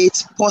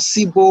it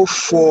possible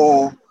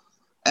for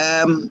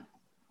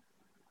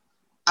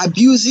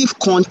abusive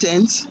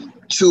content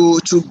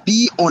to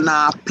be on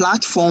our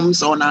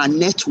platforms, on our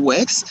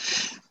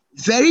networks.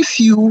 Very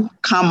few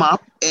come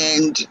up,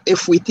 and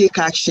if we take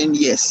action,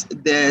 yes,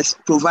 the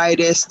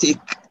providers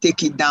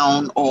take it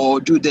down or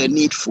do the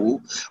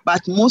needful.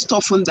 But most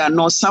often than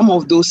not, some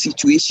of those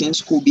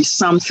situations could be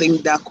something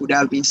that could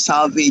have been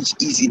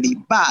salvaged easily.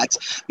 But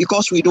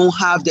because we don't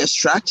have the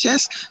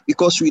structures,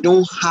 because we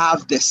don't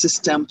have the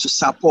system to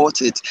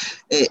support it,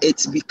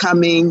 it's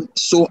becoming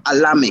so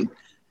alarming.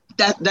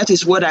 That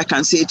is what I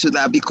can say to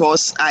that,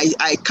 because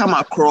I come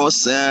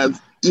across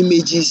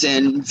images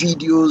and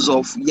videos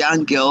of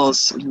young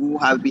girls who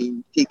have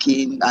been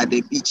taken at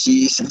the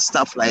beaches and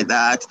stuff like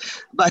that.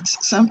 But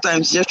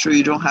sometimes, Jethro,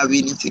 you don't have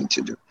anything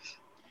to do.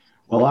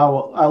 Well,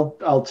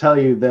 I'll tell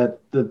you that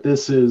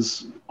this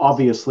is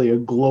obviously a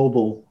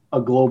global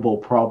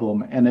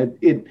problem, and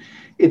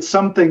it's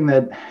something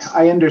that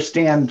I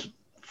understand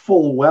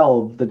full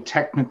well, the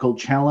technical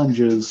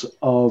challenges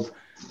of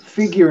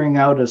figuring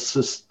out a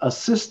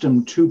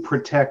system to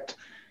protect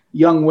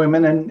young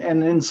women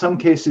and in some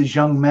cases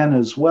young men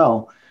as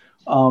well.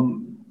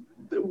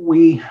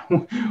 We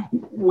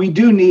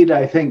do need,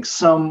 I think,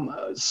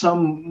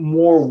 some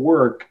more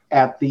work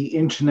at the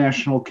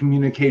international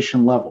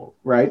communication level,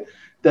 right?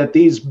 That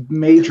these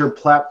major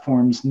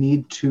platforms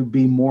need to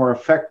be more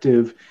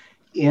effective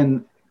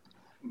in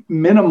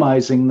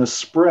minimizing the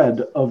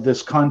spread of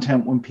this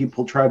content when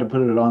people try to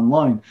put it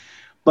online.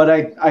 But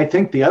I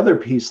think the other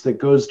piece that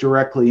goes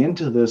directly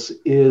into this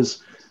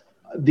is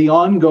the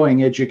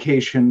ongoing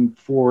education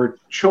for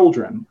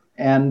children.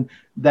 And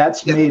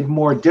that's made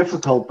more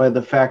difficult by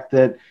the fact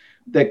that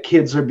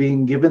kids are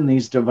being given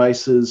these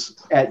devices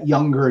at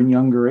younger and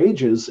younger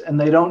ages, and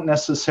they don't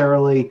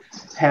necessarily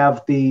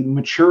have the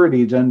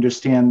maturity to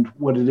understand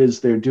what it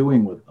is they're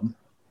doing with them.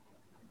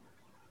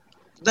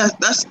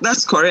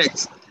 That's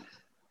correct.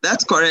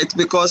 That's correct,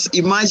 because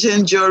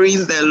imagine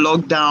during the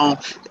lockdown,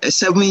 a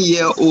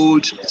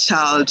 7-year-old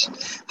child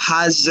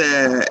has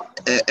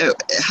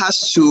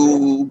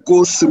to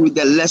go through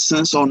the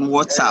lessons on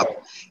WhatsApp.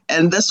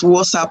 And this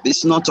WhatsApp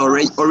is not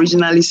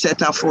originally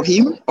set up for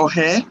him or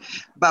her,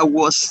 but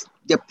was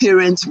the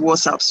parent's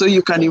WhatsApp. So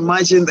you can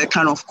imagine the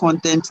kind of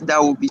content that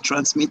will be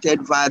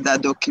transmitted via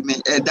that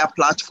that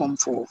platform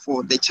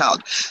for the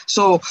child.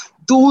 So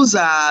those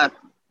are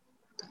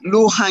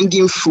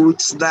low-hanging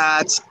fruits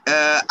that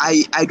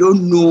I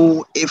don't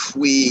know if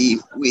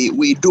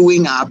we're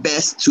doing our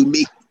best to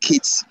make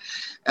kids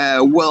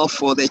well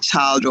for the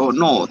child or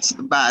not,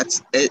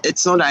 but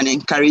it's not an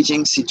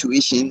encouraging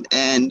situation,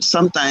 and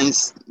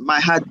sometimes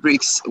my heart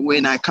breaks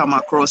when I come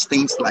across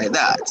things like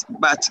that.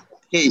 But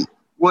hey,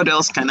 what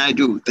else can I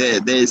do?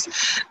 There is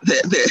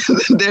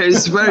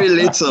very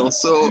little.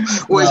 So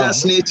we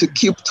just need to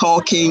keep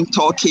talking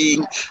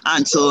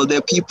until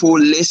the people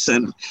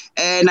listen.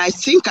 And I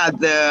think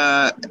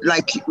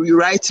like you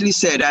rightly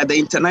said, at the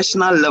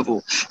international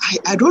level,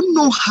 I don't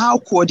know how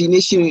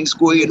coordination is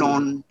going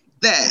on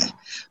there,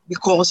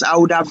 because I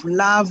would have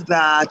loved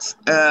that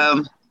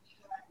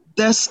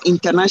this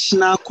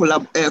international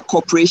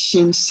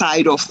cooperation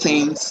side of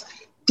things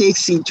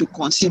takes into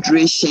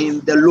consideration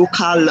the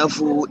local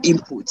level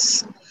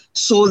inputs,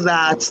 so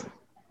that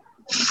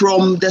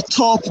from the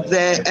top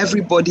there,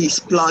 everybody is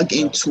plugged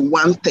into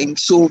one thing.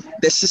 So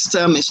the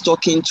system is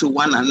talking to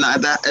one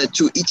another,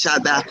 to each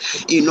other,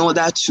 in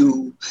order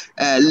to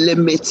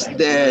limit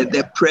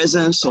the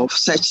presence of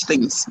such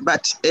things.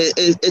 But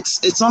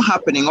it's not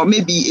happening, or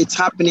maybe it's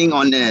happening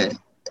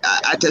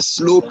at a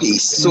slow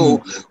pace.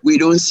 So we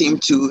don't seem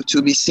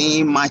to be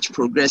seeing much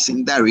progress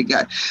in that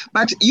regard.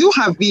 But you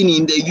have been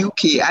in the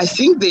UK. I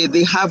think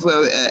they have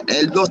a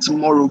lot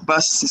more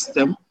robust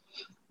system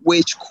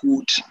which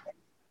could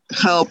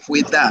help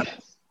with that.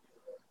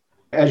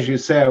 As you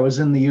say, I was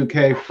in the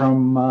UK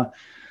from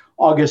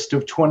August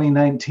of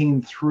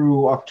 2019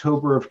 through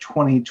October of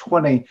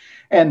 2020.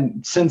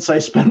 And since I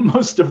spent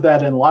most of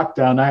that in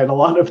lockdown, I had a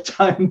lot of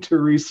time to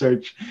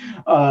research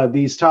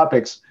these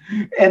topics.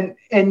 And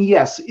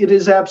yes, it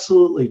is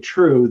absolutely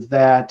true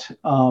that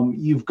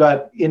you've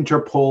got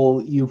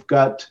Interpol, you've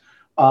got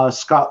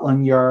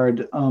Scotland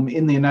Yard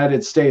in the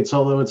United States,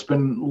 although it's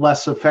been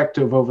less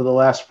effective over the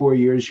last 4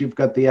 years. You've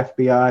got the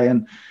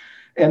FBI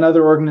and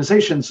other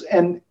organizations,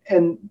 and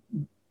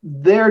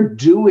they're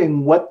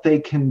doing what they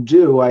can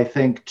do, I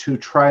think, to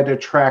try to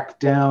track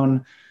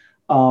down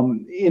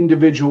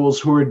individuals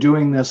who are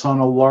doing this on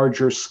a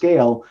larger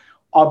scale.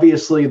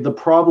 Obviously, the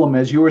problem,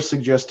 as you were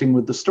suggesting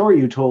with the story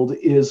you told,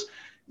 is,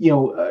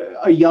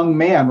 a young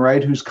man,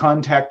 right, who's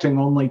contacting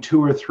only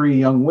 2 or 3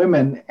 young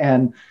women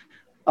and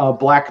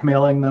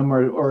blackmailing them,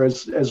 or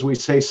as we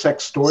say,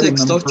 sextorting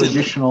them for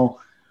additional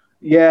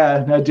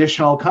Yeah,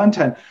 additional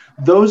content.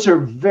 Those are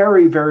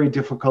very, very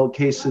difficult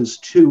cases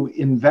to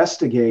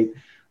investigate.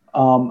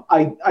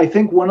 I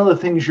think one of the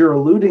things you're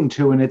alluding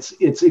to, and it's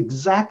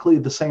exactly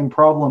the same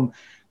problem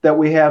that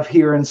we have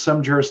here in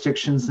some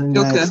jurisdictions in the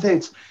United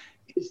States,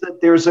 is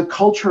that there's a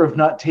culture of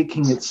not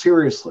taking it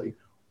seriously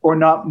or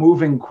not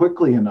moving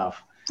quickly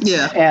enough.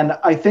 Yeah. And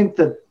I think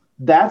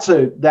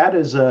that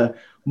is a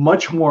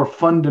much more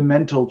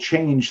fundamental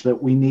change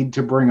that we need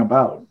to bring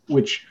about,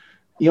 which,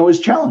 is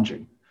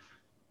challenging.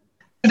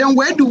 Then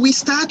where do we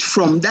start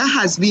from? That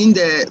has been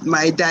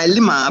my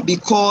dilemma,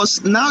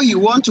 because now you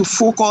want to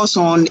focus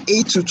on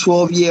 8 to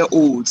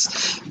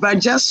 12-year-olds, but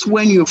just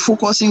when you're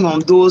focusing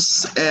on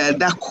those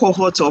that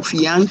cohort of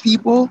young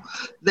people,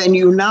 then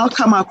you now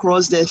come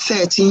across the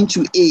 13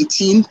 to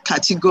 18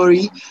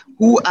 category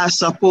who are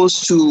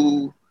supposed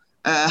to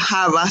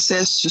have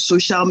access to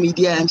social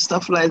media and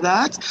stuff like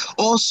that,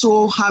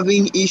 also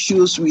having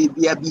issues with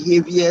their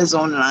behaviors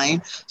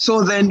online.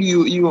 So then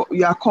you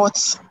are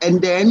caught,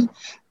 and then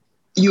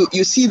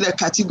you see the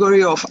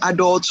category of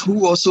adults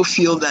who also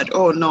feel that,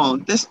 oh no,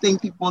 this thing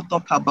people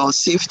talk about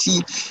safety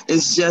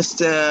is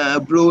just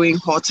blowing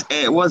hot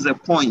air. What's the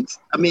point?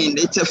 I mean,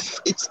 it's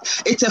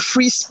a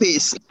free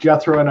space.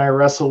 Jethro and I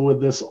wrestle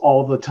with this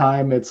all the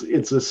time. It's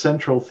a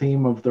central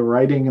theme of the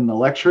writing and the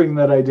lecturing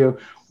that I do.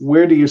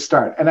 Where do you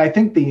start? And I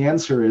think the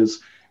answer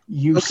is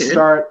you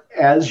start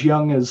as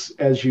young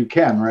as you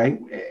can, right?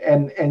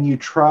 And you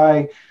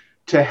try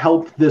to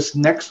help this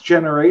next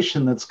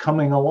generation that's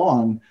coming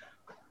along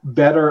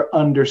better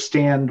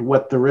understand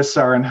what the risks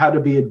are and how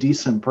to be a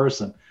decent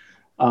person.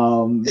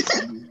 I'm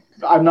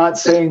not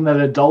saying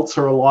that adults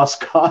are a lost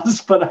cause,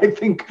 but I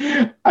think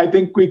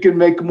we can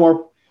make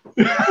more.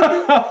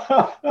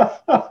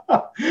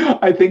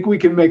 I think we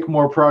can make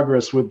more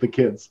progress with the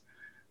kids.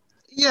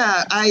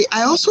 Yeah, I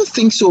also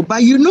think so.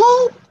 But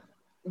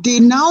they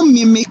now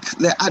mimic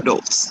the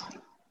adults.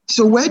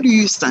 So where do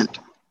you stand?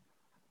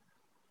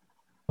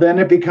 Then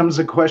it becomes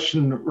a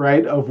question,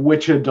 right, of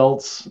which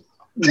adults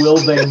will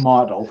they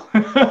model?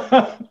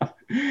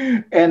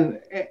 And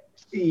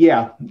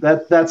yeah,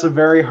 that's a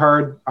very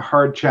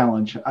hard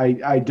challenge.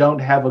 I don't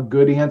have a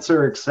good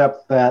answer,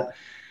 except that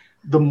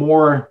the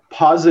more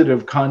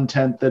positive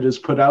content that is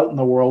put out in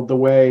the world, the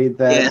way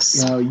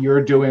that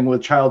you're doing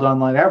with Child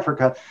Online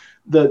Africa,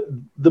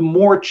 the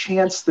more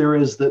chance there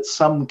is that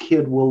some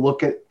kid will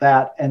look at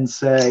that and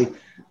say,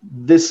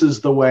 this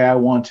is the way I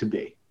want to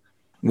be.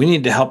 We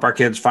need to help our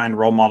kids find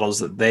role models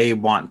that they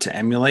want to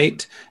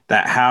emulate,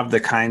 that have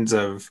the kinds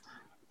of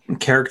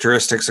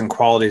characteristics and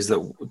qualities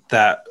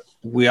that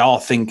we all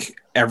think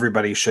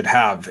everybody should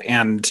have.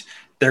 And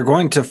they're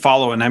going to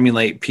follow and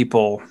emulate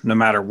people no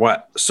matter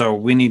what. So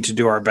we need to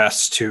do our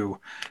best to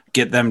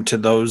get them to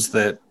those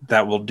that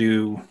will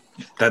do,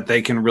 that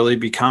they can really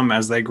become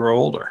as they grow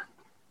older.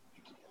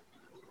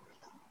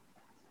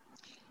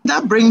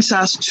 That brings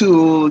us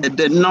to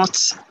the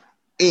knots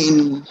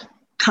in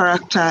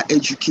character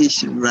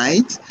education,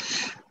 right?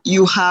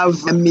 You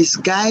have a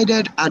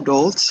misguided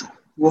adult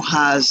who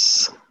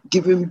has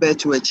given birth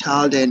to a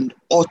child and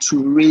ought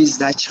to raise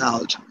that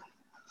child.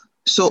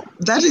 So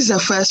that is the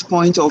first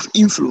point of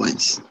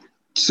influence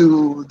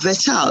to the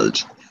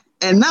child.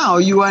 And now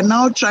you are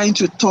now trying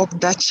to talk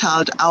that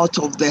child out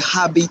of the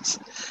habit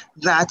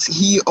that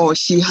he or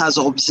she has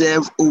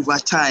observed over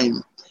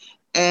time.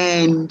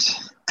 And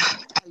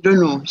I don't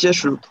know,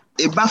 Jethro,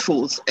 it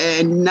baffles.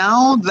 And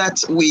now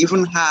that we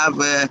even have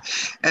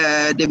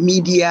the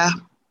media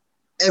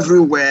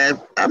everywhere,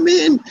 I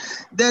mean,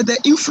 the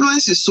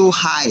influence is so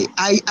high.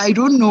 I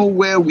don't know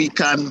when we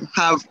can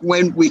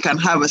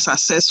have a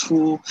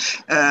successful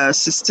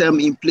system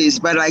in place.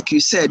 But like you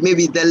said,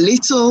 maybe the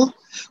little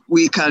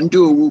we can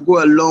do will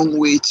go a long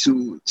way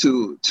to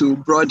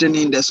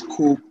broadening the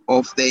scope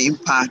of the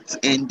impact,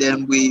 and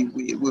then we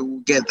will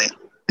get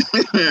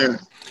there.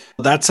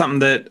 That's something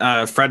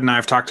that Fred and I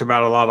have talked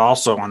about a lot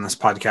also on this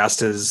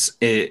podcast. Is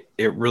it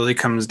really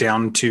comes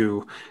down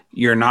to,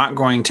 you're not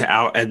going to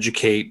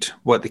out-educate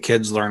what the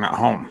kids learn at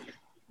home.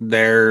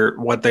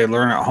 What they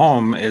learn at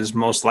home is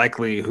most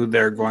likely who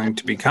they're going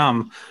to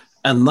become,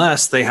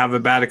 unless they have a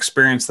bad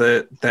experience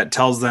that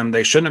tells them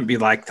they shouldn't be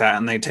like that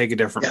and they take a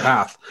different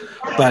path.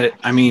 But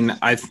I mean,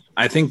 I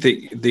think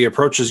that the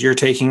approaches you're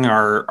taking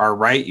are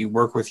right. You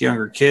work with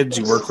younger kids,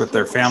 you work with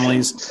their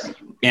families.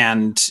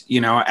 And,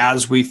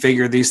 as we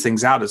figure these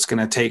things out, it's going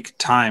to take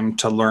time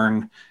to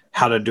learn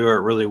how to do it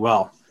really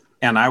well.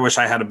 And I wish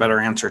I had a better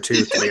answer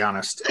too, to be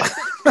honest.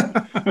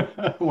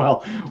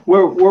 Well,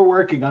 we're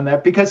working on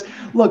that, because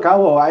look,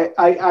 Awo,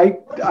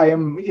 I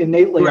am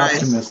innately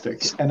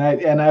optimistic, and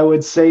I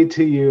would say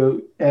to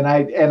you, and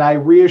I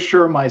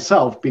reassure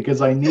myself,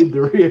 because I need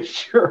the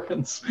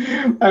reassurance.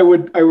 I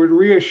would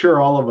reassure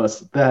all of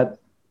us that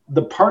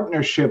the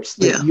partnerships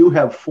that you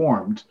have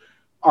formed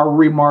are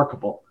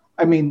remarkable.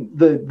 I mean,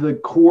 the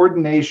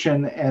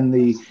coordination and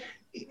the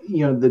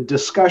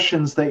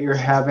discussions that you're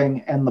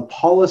having and the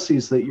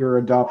policies that you're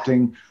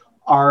adopting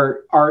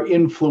are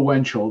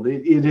influential.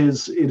 It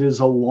is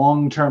a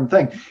long-term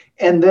thing.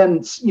 And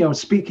then,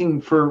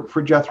 speaking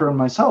for Jethro and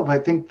myself, I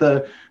think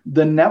the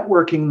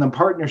networking, the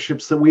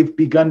partnerships that we've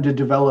begun to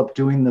develop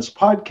doing this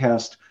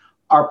podcast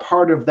are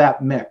part of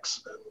that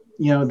mix.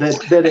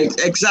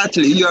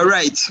 Exactly. You're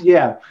right.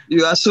 Yeah.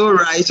 You are so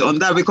right on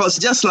that, because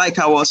just like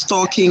I was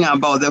talking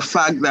about the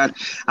fact that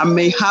I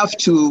may have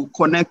to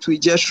connect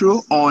with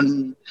Jethro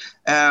on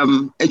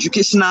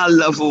educational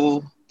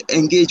level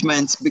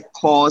engagements,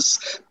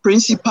 because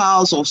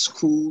principals of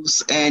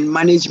schools and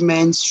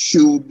management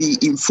should be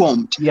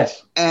informed.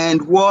 Yes.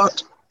 And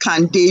what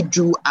can they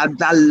do at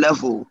that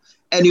level?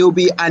 And it will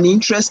be an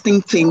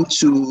interesting thing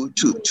to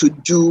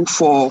do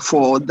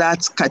for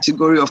that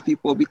category of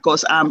people,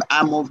 because I'm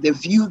of the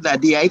view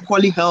that they are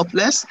equally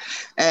helpless,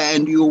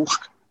 and you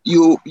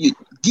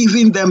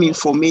giving them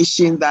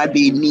information that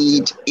they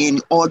need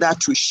in order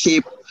to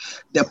shape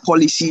the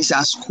policies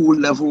at school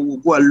level will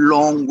go a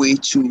long way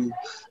to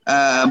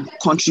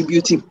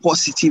contributing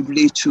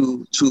positively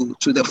to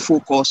the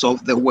focus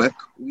of the work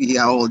we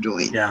are all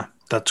doing. Yeah,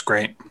 that's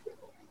great.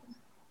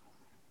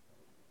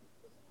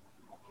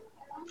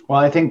 Well,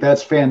 I think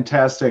that's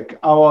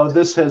fantastic. Awo,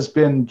 this has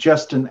been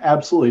just an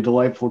absolutely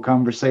delightful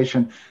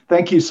conversation.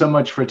 Thank you so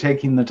much for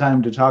taking the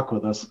time to talk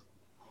with us.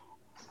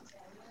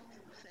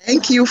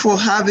 Thank you for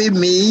having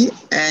me,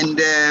 and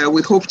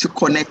we hope to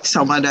connect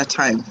some other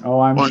time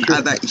on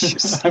other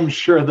issues. I'm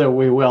sure that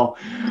we will.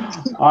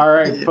 All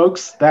right,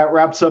 folks, that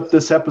wraps up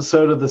this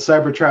episode of the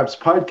Cybertraps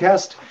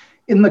podcast.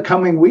 In the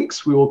coming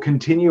weeks, we will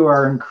continue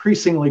our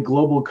increasingly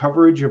global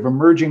coverage of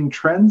emerging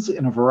trends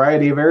in a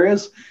variety of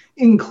areas,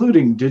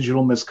 including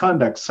digital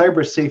misconduct,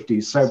 cyber safety,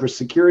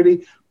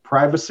 cybersecurity,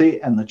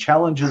 privacy, and the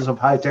challenges of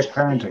high-tech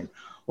parenting.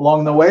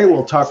 Along the way,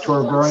 we'll talk to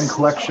our growing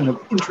collection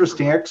of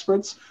interesting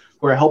experts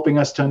who are helping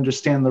us to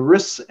understand the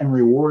risks and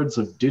rewards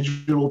of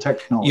digital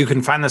technology. You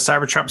can find the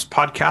Cybertraps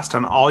podcast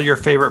on all your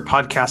favorite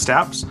podcast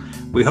apps.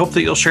 We hope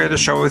that you'll share the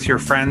show with your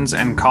friends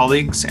and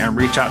colleagues, and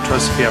reach out to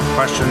us if you have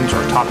questions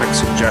or topic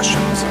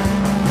suggestions.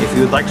 If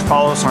you would like to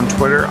follow us on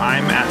Twitter,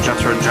 I'm at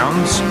Jethro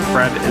Jones,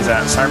 Fred is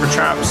at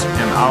Cybertraps,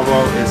 and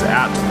Awo is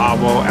at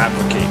Awo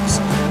Advocates.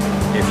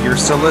 If you're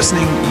still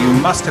listening, you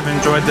must have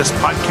enjoyed this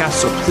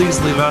podcast, so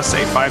please leave us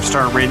a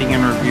 5-star rating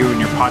and review in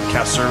your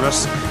podcast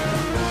service.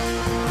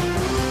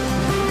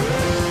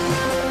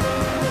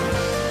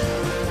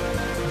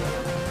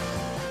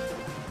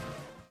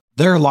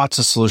 There are lots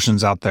of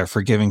solutions out there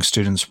for giving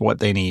students what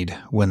they need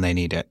when they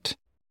need it.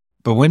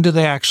 But when do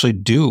they actually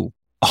do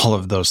all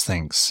of those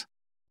things?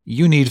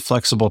 You need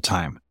flexible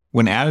time.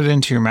 When added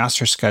into your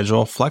master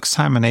schedule, flex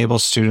time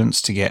enables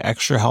students to get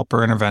extra help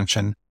or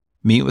intervention,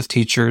 meet with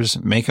teachers,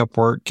 make up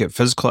work, get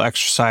physical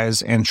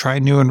exercise, and try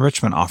new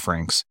enrichment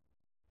offerings.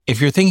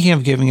 If you're thinking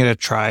of giving it a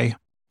try,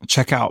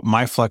 check out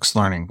MyFlex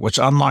Learning, which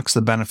unlocks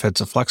the benefits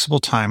of flexible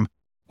time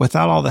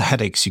without all the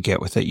headaches you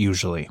get with it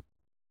usually.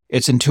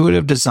 Its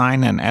intuitive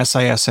design and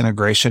SIS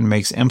integration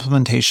makes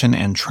implementation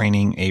and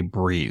training a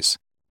breeze.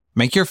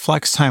 Make your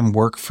flex time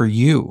work for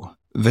you.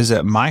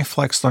 Visit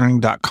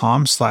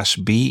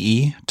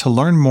myflexlearning.com/BE to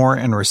learn more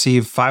and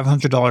receive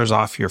 $500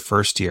 off your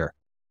first year.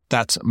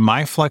 That's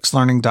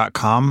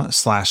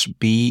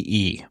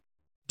myflexlearning.com/BE.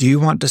 Do you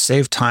want to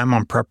save time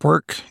on prep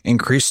work,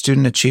 increase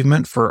student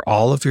achievement for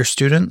all of your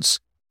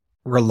students,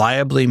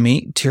 reliably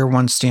meet Tier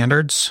 1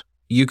 standards?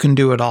 You can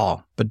do it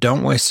all, but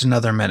don't waste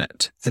another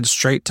minute. Head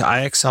straight to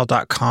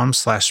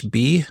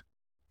ixl.com/B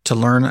to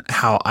learn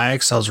how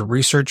IXL's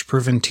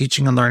research-proven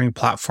teaching and learning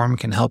platform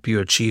can help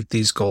you achieve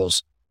these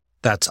goals.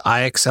 That's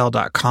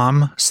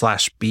ixl.com/BE.